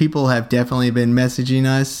hours, but people have definitely been messaging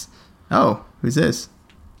us. Oh, who's this?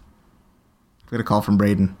 I've got a call from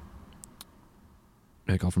Braden.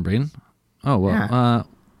 A call from Braden? Oh, well, yeah.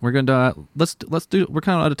 we're going to let's do. We're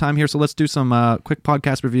kind of out of time here, so let's do some quick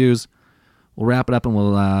podcast reviews. We'll wrap it up and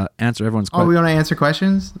we'll answer everyone's questions. Oh, we want to answer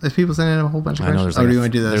questions? There's people sending in a whole bunch of questions. Or do you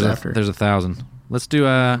want to do those after? There's 1,000. Let's do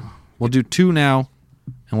we'll do 2 now,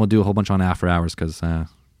 and we'll do a whole bunch on after hours because.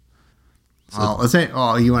 Let's say.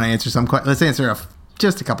 Oh, you want to answer some? Let's answer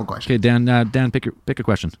just a couple questions. Okay, Dan. Dan, pick a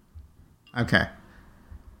question. Okay.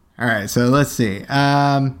 All right. So let's see.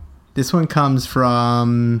 This one comes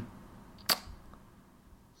from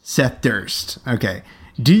Seth Durst. Okay.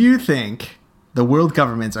 Do you think the world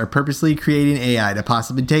governments are purposely creating AI to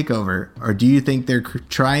possibly take over, or do you think they're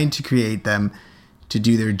trying to create them to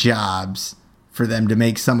do their jobs for them to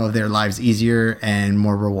make some of their lives easier and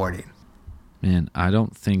more rewarding? Man, I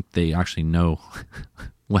don't think they actually know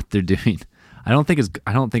what they're doing. I don't think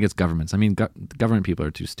it's governments. I mean, government people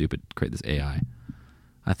are too stupid to create this AI.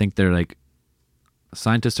 I think they're like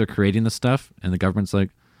scientists are creating the stuff, and the government's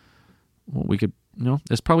like, well, we could,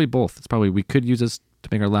 it's probably both. It's probably we could use this to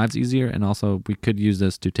make our lives easier, and also we could use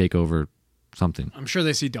this to take over something. I'm sure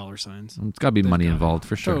they see dollar signs. It's got to be money involved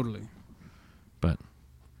for sure. Totally. But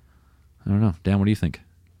I don't know. Dan, what do you think?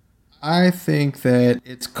 I think that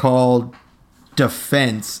it's called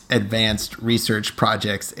Defense Advanced Research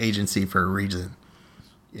Projects Agency for a reason.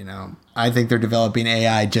 I think they're developing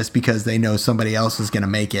AI just because they know somebody else is going to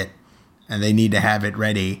make it, and they need to have it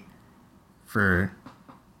ready to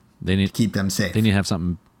keep them safe. They need to have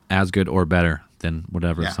something as good or better than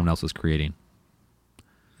whatever someone else is creating.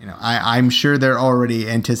 I'm sure they're already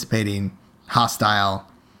anticipating hostile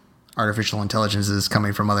artificial intelligences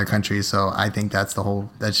coming from other countries. So I think that's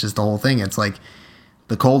just the whole thing. It's like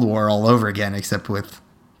the Cold War all over again, except with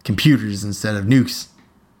computers instead of nukes.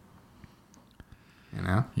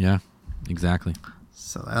 Yeah, exactly.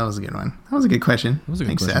 So that was a good one. That was a good question.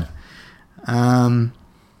 Thanks, question. Seth. I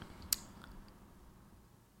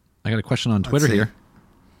got a question on Twitter here.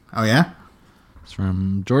 Oh, yeah? It's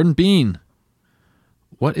from Jordan Bean.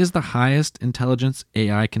 What is the highest intelligence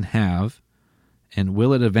AI can have, and will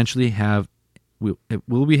we eventually have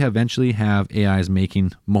AIs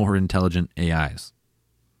making more intelligent AIs?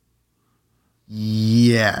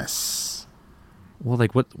 Yes. Well,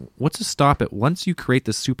 like what's to stop it? Once you create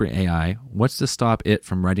this super AI, what's to stop it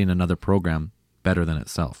from writing another program better than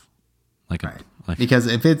itself? Right. Because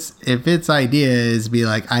if its idea is be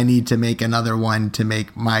like, I need to make another one to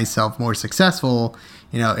make myself more successful,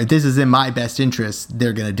 if this is in my best interest,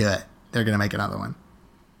 they're gonna do it. They're gonna make another one.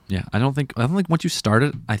 Yeah, I don't think once you start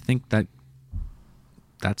it, I think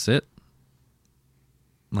that's it.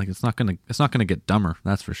 Like it's not gonna get dumber.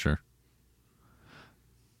 That's for sure.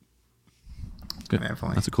 Good.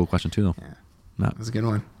 Definitely. That's a cool question too, though. Yeah, that's a good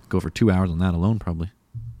one. Go for 2 hours on that alone, probably.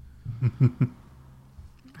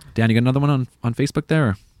 Dan, you got another one on Facebook there?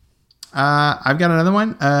 Or? I've got another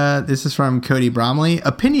one. This is from Cody Bromley.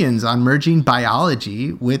 Opinions on merging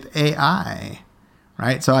biology with AI.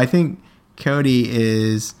 Right? So I think Cody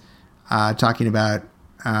is talking about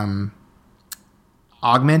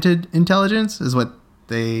augmented intelligence is what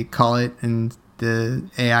they call it in the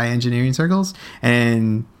AI engineering circles.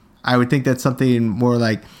 And I would think that's something more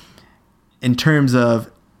like in terms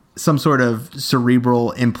of some sort of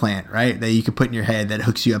cerebral implant, right? That you could put in your head that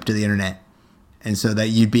hooks you up to the internet. And so that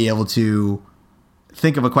you'd be able to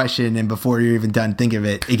think of a question, and before you're even done think of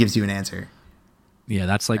it, it gives you an answer. Yeah,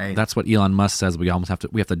 that's what Elon Musk says. We have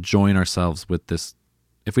to join ourselves with this.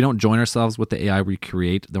 If we don't join ourselves with the AI we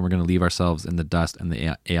create, then we're going to leave ourselves in the dust, and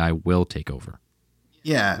the AI will take over.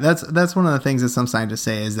 Yeah, that's one of the things that some scientists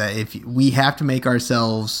say is that if we have to make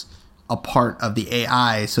ourselves a part of the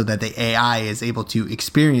AI so that the AI is able to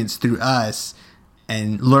experience through us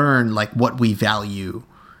and learn like what we value,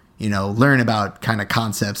 learn about kind of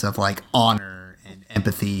concepts of like honor and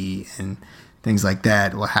empathy and things like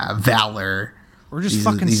that. We'll have valor. Or just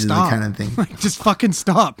fucking stop. Are the kind of thing. Like, just fucking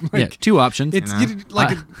stop. Like, yeah, 2 options. It's either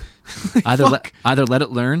let it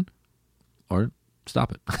learn or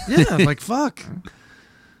stop it. Yeah, like fuck.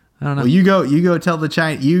 I don't know. Well, you go tell the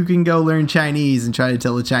Chinese. You can go learn Chinese and try to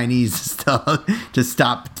tell the Chinese to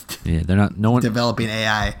stop. Yeah, they're not. No one developing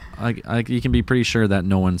AI. You can be pretty sure that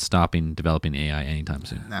no one's stopping developing AI anytime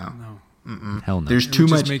soon. No. Mm-mm. Hell no. There's too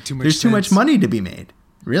much. There's too much money to be made.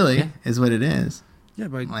 Really, is what it is. Yeah,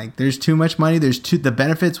 but like there's too much money. The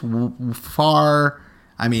benefits far.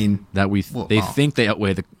 I mean, they think they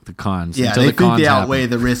outweigh the cons. Yeah, they think they outweigh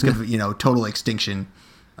the risk of total extinction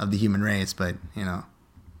of the human race. But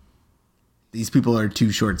these people are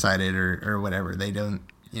too short-sighted or whatever. They don't,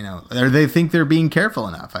 or they think they're being careful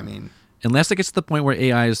enough. I mean, unless it gets to the point where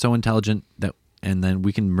AI is so intelligent and then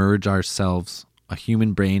we can merge ourselves, a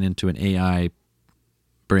human brain into an AI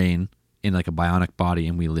brain in like a bionic body,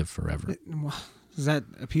 and we live forever. Does that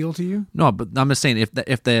appeal to you? No, but I'm just saying, if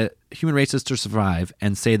the human race is to survive,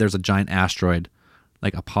 and say there's a giant asteroid,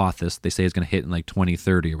 like Apophis, they say is going to hit in like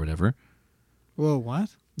 2030 or whatever. Whoa, what?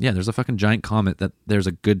 Yeah, there's a fucking giant comet that there's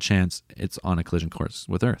a good chance it's on a collision course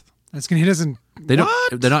with Earth. That's going to hit us in... They're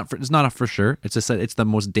What? not. It's not a for sure. It's just that it's the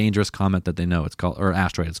most dangerous comet that they know. It's called, or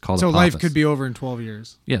asteroid. It's called. So Apophis. life could be over in 12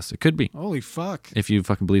 years. Yes, it could be. Holy fuck. If you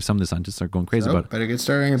fucking believe some of the scientists are going crazy about it. Better get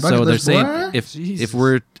started on your bucket So they're list, saying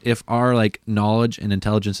boy. if our like knowledge and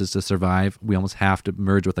intelligence is to survive, we almost have to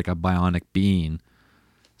merge with like a bionic being.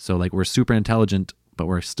 So like we're super intelligent, but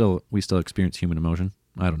we still experience human emotion.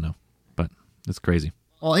 I don't know, but it's crazy.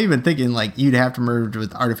 Well, even thinking like you'd have to merge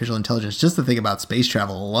with artificial intelligence just to think about space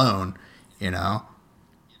travel alone, you know?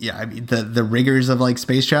 Yeah, I mean the rigors of like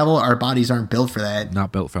space travel, our bodies aren't built for that.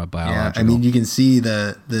 Not built for a biological. Yeah, I mean you can see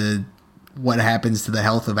the what happens to the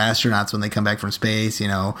health of astronauts when they come back from space, you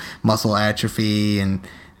know, muscle atrophy and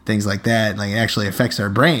things like that. Like it actually affects our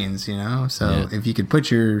brains, you know? So if you could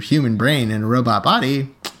put your human brain in a robot body,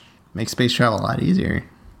 makes space travel a lot easier.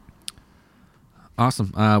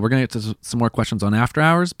 Awesome. We're going to get to some more questions on After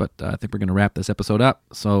Hours, but I think we're going to wrap this episode up.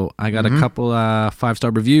 So I got a couple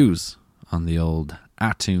 5-star reviews on the old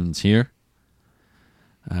iTunes here.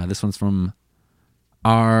 This one's from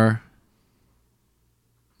R.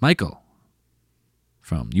 Michael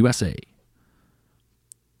from USA.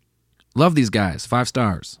 Love these guys. 5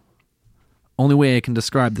 stars. Only way I can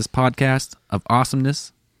describe this podcast of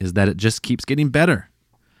awesomeness is that it just keeps getting better.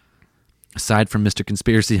 Aside from Mr.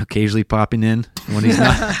 Conspiracy occasionally popping in when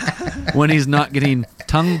he's not getting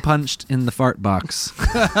tongue punched in the fart box.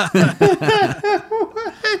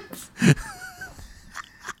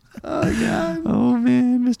 Oh god. Oh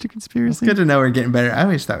man, Mr. Conspiracy. It's good to know we're getting better. I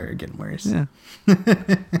always thought we were getting worse. Yeah.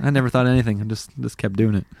 I never thought anything. I just kept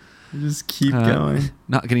doing it. Just keep going.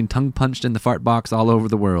 Not getting tongue punched in the fart box all over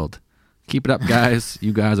the world. Keep it up, guys.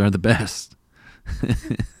 You guys are the best.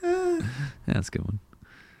 Yeah, that's a good one.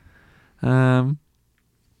 I'm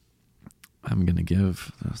going to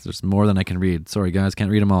give... There's more than I can read. Sorry, guys.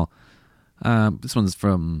 Can't read them all. This one's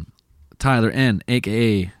from Tyler N.,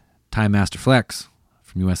 a.k.a. Time Master Flex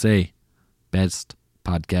from USA. Best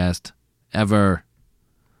podcast ever.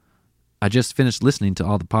 I just finished listening to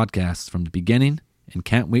all the podcasts from the beginning and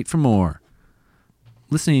can't wait for more.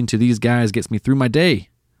 Listening to these guys gets me through my day.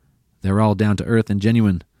 They're all down to earth and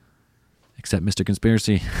genuine. Except Mr.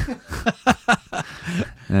 Conspiracy.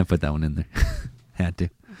 I put that one in there. Had to.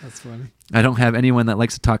 That's funny. I don't have anyone that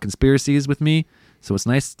likes to talk conspiracies with me, so it's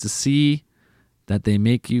nice to see that they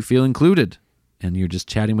make you feel included and you're just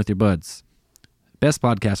chatting with your buds. Best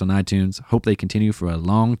podcast on iTunes. Hope they continue for a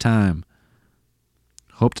long time.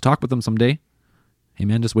 Hope to talk with them someday. Hey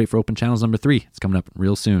man, just wait for Open Channels number 3. It's coming up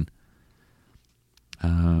real soon.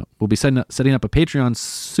 We'll be setting up a Patreon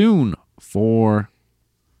soon for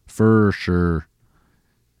sure.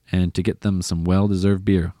 And to get them some well-deserved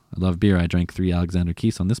beer. I love beer. I drank 3 Alexander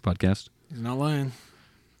Keiths on this podcast. He's not lying.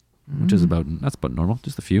 Which is that's about normal.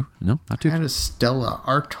 Just a few. No, not too. I had a Stella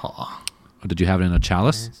Artois. Oh, did you have it in a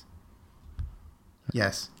chalice?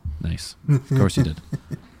 Yes. Nice. Of course you did.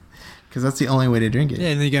 Because that's the only way to drink it. Yeah,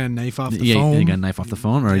 and then you got a knife off the Yeah, phone. you got a knife off the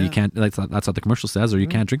phone, or Yeah. you can't. That's what the commercial says, or you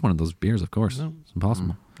can't drink one of those beers. Of course, it's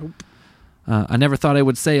impossible. Nope. I never thought I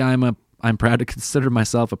would say I'm proud to consider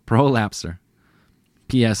myself a prolapser.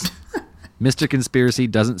 P.S. Mr. Conspiracy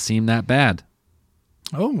doesn't seem that bad.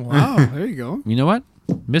 Oh, wow. There you go. You know what?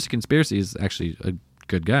 Mr. Conspiracy is actually a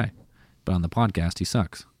good guy, but on the podcast he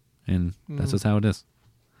sucks, and that's just how it is.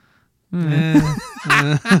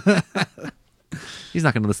 He's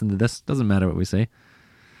not going to listen to this. Doesn't matter what we say.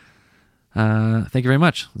 Thank you very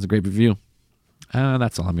much. It was a great review.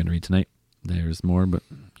 That's all I'm going to read tonight. There's more, but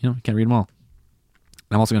I can't read them all.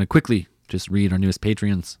 I'm also going to quickly just read our newest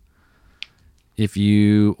Patreons. If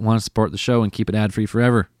you want to support the show and keep it ad-free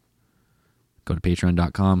forever, go to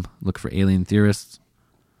patreon.com, look for Alien Theorists.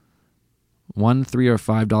 $1, $3, or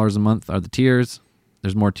 $5 a month are the tiers.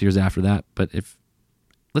 There's more tiers after that, but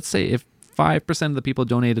let's say if 5% of the people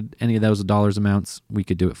donated any of those dollars amounts, we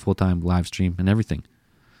could do it full-time, live stream, and everything.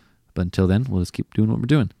 But until then, we'll just keep doing what we're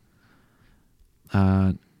doing.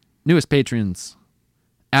 Newest patrons: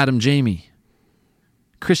 Adam Jamie,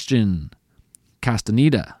 Christian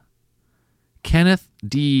Castaneda, Kenneth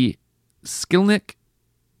D. Skilnick,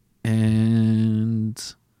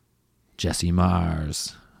 and Jesse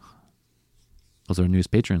Mars. Those are our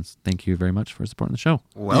newest patrons. Thank you very much for supporting the show.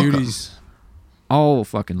 Welcome. Beauties. All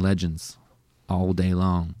fucking legends. All day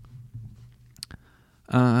long.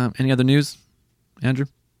 Any other news? Andrew?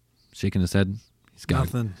 Shaking his head. He's got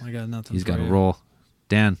Nothing. I got nothing. He's for got a you. roll.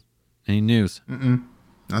 Dan, any news?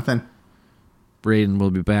 Nothing. Braden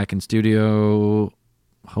will be back in studio,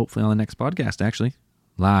 hopefully on the next podcast, actually.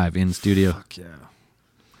 Live in studio. Fuck yeah.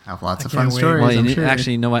 Have lots of can't fun wait. stories. Well, I'm and sure.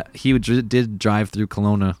 actually, you know what? He did drive through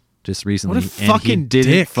Kelowna just recently. What a and he fucking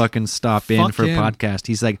didn't dick. fucking stop in Fuck for him. a podcast.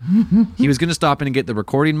 He's like, he was going to stop in and get the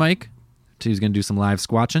recording mic. He was going to do some live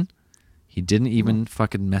squatching. He didn't even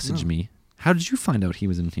fucking message me. How did you find out he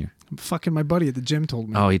was in here? Fucking my buddy at the gym told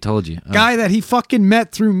me. Oh, he told you. Oh. Guy that he fucking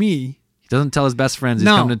met through me. He doesn't tell his best friends he's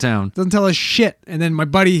No. coming to town. Doesn't tell us shit. And then my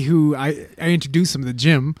buddy who I introduced him to the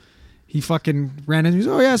gym, he fucking ran into me.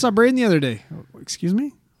 Oh yeah, I saw Braden the other day. Oh, excuse me?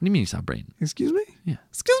 What do you mean you saw Braden? Excuse me? Yeah.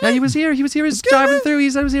 Excuse me? Yeah, he was here. He was Excuse driving me? through. He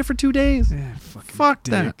said he was here for 2 days. Yeah, fucking Fuck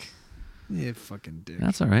dick. that. Yeah, fucking dick.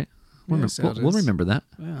 That's all right. We'll, Yes, it we'll is. remember that.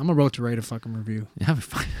 Yeah, I'm about to write a fucking review. Yeah,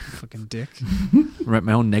 fine. Fucking dick. Write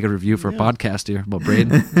my own negative review for a podcast here about Braden.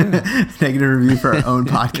 Negative review for our own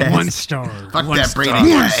podcast. star. Fuck that Brady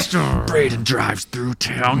guy. Braden drives through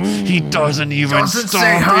town. He doesn't even Doesn't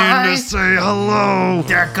say hi. say hello.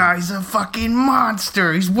 That guy's a fucking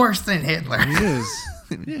monster. He's worse than Hitler. He is.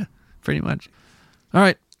 Yeah, pretty much. All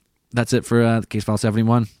right. That's it for the Case File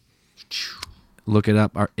 71. Look it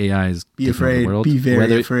up. Our AI is Be taking over the afraid. world. Be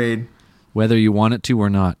very afraid. Whether you want it to or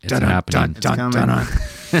not, it's happening. It's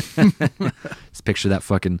coming. Just picture that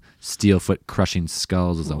fucking Steelfoot crushing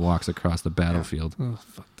skulls as it walks across the battlefield. Oh,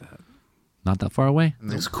 fuck that. Not that far away. And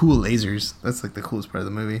there's cool lasers. That's like the coolest part of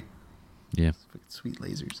the movie. Yeah. Fucking sweet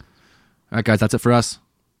lasers. All right, guys, that's it for us.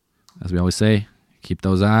 As we always say, keep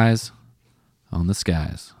those eyes on the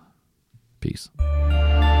skies. Peace.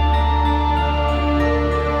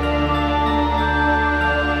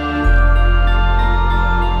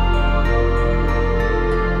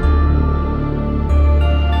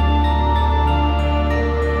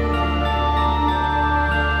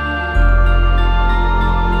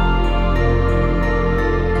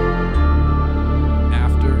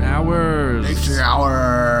 After hours. Extra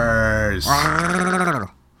hours.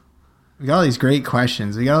 We got all these great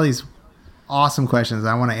questions. We got all these awesome questions.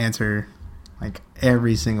 I want to answer like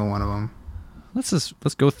every single one of them. Let's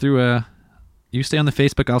go through. You stay on the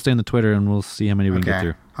Facebook, I'll stay on the Twitter, and we'll see how many we can get Okay,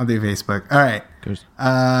 through. I'll do Facebook. All right. Goes.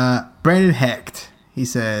 Brandon Hecht. He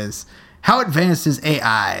says, "How advanced is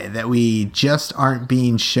AI that we just aren't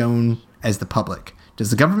being shown as the public?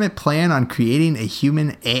 Does the government plan on creating a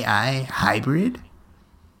human AI hybrid?"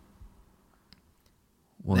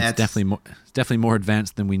 Well, it's definitely more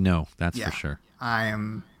advanced than we know. That's Yeah. for sure. I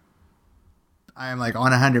am like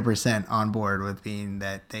on 100% on board with being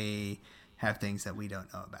that they have things that we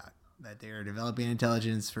don't know about, that they are developing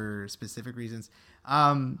intelligence for specific reasons.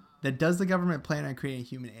 That does the government plan on creating a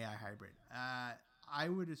human AI hybrid? I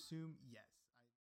would assume yes.